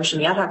committee's motion.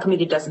 The ad hoc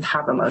committee doesn't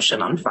have a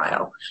motion on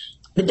file.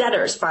 The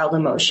debtors filed a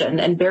motion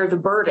and bear the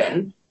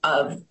burden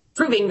of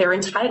proving their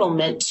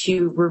entitlement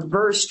to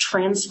reverse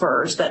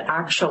transfers that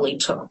actually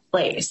took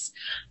place.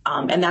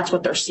 And that's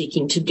what they're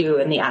seeking to do,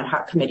 and the ad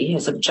hoc committee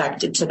has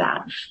objected to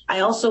that. I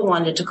also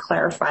wanted to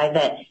clarify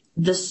that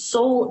the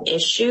sole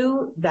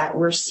issue that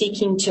we're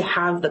seeking to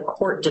have the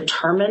court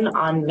determine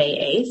on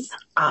May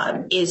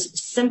 8th is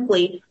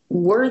simply,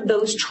 were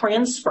those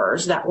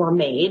transfers that were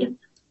made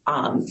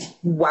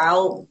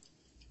while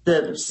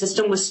the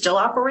system was still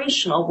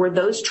operational, were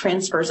those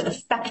transfers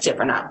effective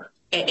or not?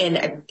 And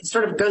it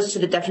sort of goes to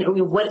the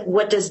definition.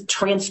 What does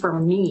transfer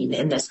mean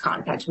in this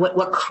context?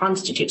 What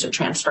constitutes a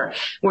transfer?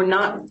 We're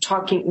not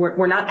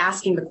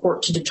asking the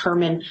court to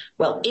determine,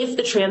 well, if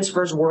the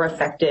transfers were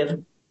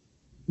effective,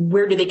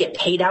 where do they get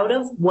paid out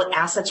of? What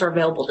assets are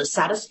available to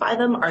satisfy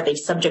them? Are they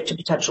subject to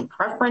potential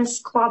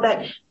preference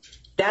clawback?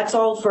 That's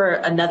all for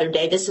another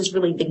day. This is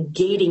really the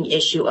gating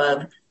issue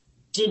of,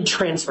 did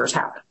transfers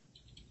happen?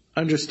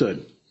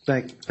 Understood.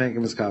 Thank you,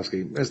 Ms.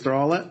 Kofsky. Mr.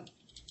 Aulet?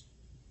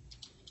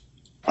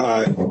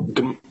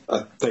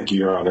 Thank you,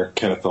 Your Honor.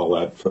 Kenneth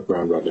Aulet,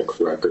 Brown Rudnick for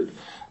the record.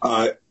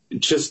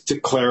 Just to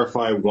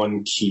clarify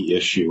one key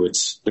issue,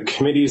 it's the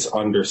committee's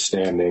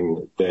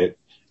understanding that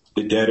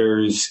the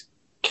debtors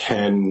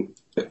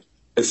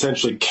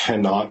essentially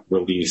cannot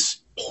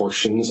release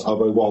portions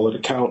of a wallet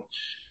account,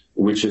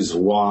 which is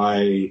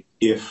why,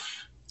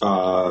 if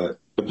the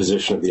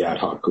position of the ad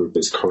hoc group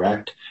is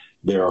correct,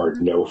 there are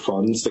no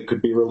funds that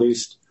could be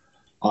released.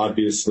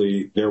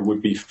 Obviously, there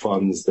would be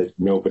funds that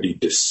nobody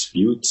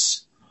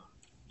disputes,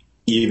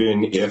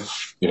 even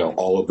if,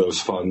 all of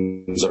those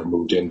funds are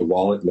moved into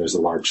wallet and there's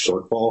a large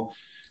shortfall.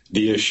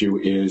 The issue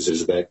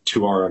is that,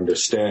 to our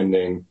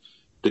understanding,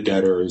 the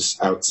debtors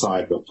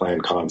outside the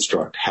plan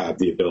construct have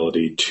the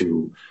ability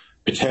to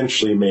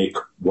potentially make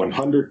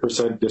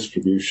 100%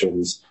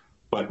 distributions,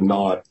 but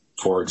not,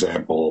 for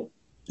example,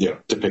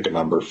 to pick a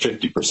number,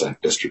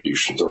 50%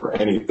 distributions or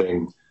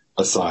anything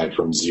aside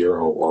from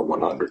 0 or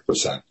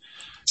 100%.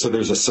 So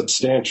there's a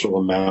substantial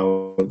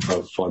amount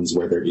of funds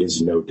where there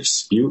is no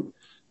dispute,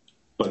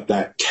 but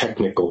that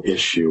technical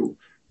issue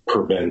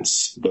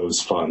prevents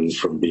those funds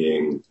from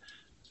being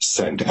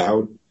sent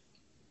out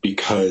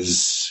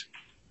because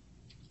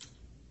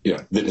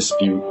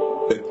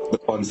the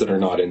funds that are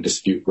not in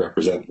dispute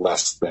represent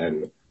less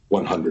than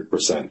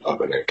 100%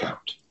 of an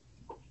account.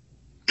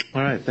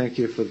 All right. Thank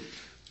you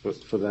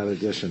for that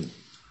addition.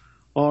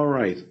 All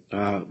right.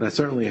 That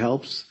certainly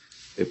helps.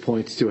 It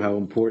points to how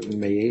important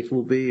May 8th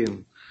will be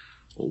and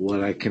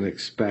what I can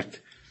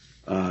expect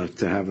to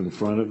have in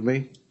front of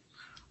me.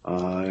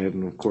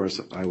 And, of course,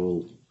 I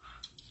will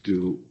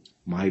do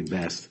my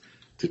best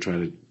to try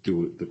to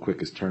do it the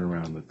quickest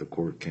turnaround that the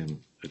court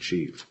can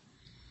achieve.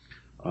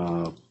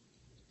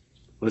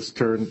 Let's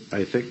turn,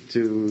 I think,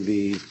 to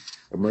the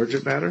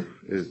emergent matter.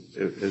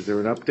 Is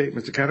there an update,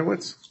 Mr.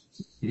 Kanowitz?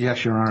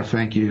 Yes, Your Honor.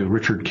 Thank you.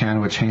 Richard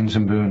Kanowitz, Haynes &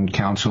 Boone,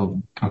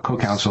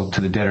 co-counsel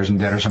to the debtors and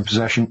debtors in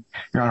possession.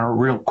 Your Honor,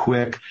 real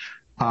quick,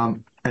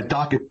 at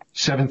docket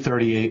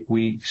 738,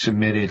 we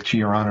submitted to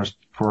Your Honors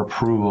for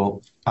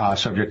approval,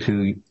 subject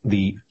to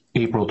the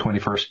April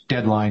 21st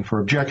deadline for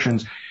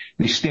objections,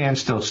 the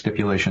standstill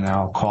stipulation,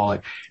 I'll call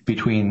it,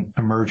 between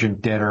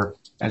emergent debtor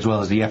as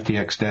well as the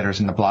FTX debtors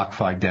and the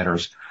BlockFi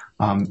debtors.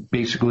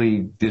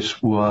 Basically,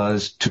 this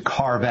was to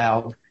carve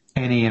out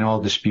any and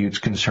all disputes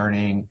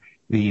concerning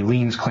the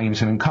liens,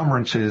 claims, and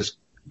encumbrances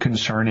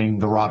concerning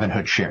the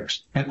Robinhood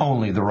shares, and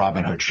only the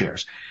Robinhood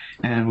shares.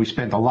 And we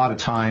spent a lot of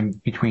time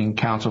between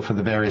counsel for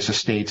the various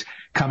estates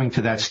coming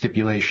to that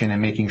stipulation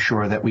and making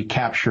sure that we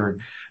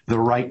captured the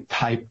right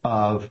type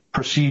of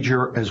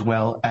procedure as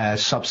well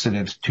as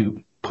substance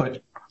to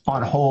put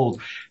on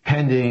hold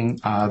pending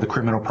the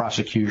criminal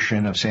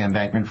prosecution of Sam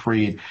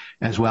Bankman-Fried,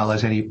 as well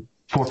as any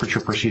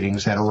forfeiture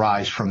proceedings that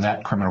arise from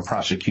that criminal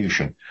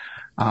prosecution.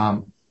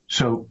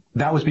 So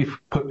that was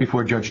put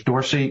before Judge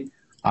Dorsey,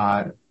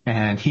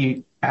 and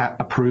he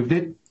approved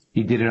it.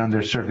 He did it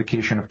under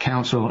certification of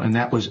counsel, and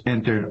that was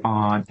entered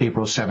on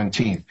April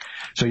 17th.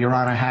 So Your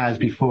Honor has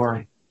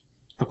before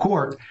the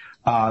court,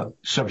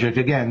 subject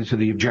again to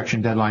the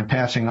objection deadline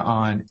passing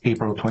on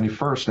April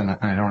 21st, and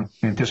I don't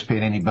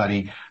anticipate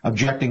anybody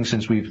objecting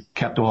since we've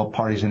kept all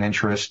parties in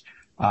interest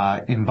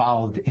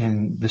involved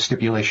in the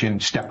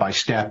stipulation step by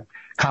step,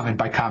 comment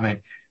by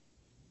comment,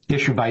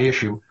 issue by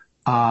issue,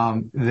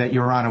 that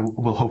Your Honor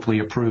will hopefully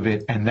approve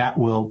it, and that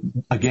will,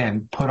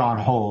 again, put on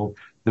hold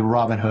the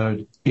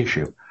Robinhood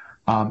issue.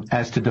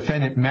 As to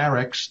defendant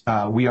Merrick's,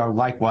 we are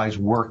likewise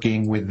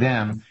working with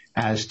them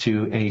as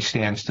to a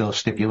standstill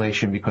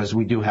stipulation because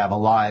we do have a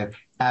live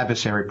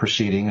adversary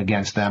proceeding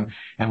against them,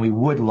 and we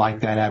would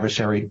like that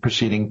adversary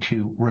proceeding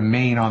to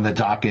remain on the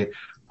docket.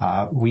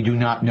 We do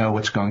not know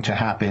what's going to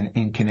happen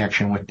in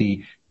connection with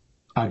the,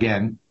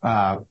 again,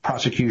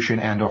 prosecution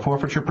and or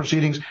forfeiture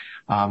proceedings.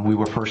 We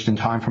were first in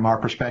time from our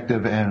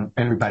perspective, and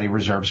everybody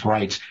reserves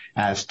rights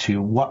as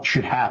to what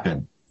should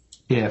happen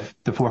if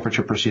the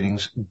forfeiture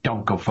proceedings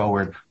don't go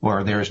forward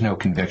or there is no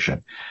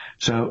conviction.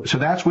 So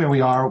that's where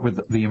we are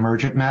with the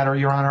emergent matter,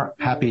 Your Honor.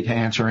 Happy to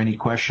answer any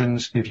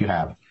questions if you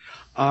have.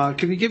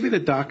 Can you give me the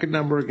docket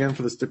number again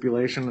for the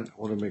stipulation?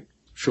 I want to make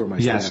sure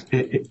my staff.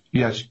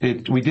 Yes,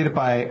 we did it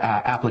by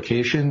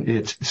application.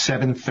 It's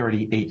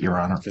 738, Your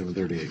Honor.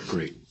 738,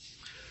 great.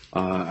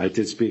 I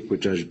did speak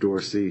with Judge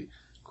Dorsey,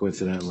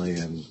 coincidentally,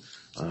 and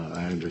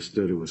I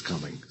understood it was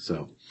coming.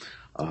 So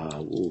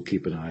we'll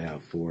keep an eye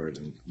out for it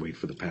and wait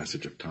for the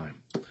passage of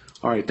time.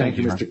 All right, thank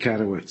you, Mr.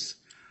 Kanowitz.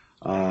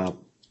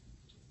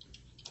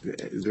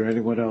 Is there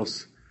anyone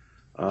else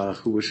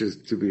who wishes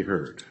to be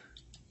heard?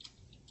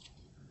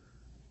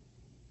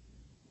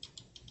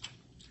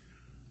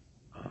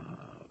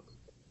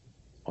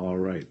 All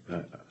right.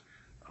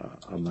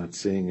 I'm not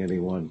seeing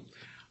anyone.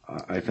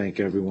 I thank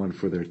everyone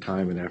for their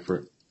time and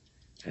effort.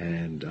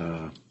 And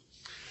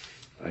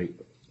I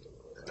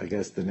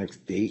guess the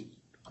next date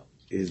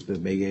is the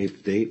May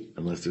 8th date,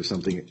 unless there's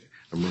something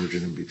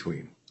emergent in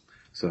between.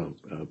 So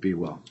be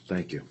well.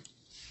 Thank you.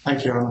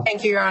 Thank you, Your Honor.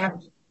 Thank you, Your Honor.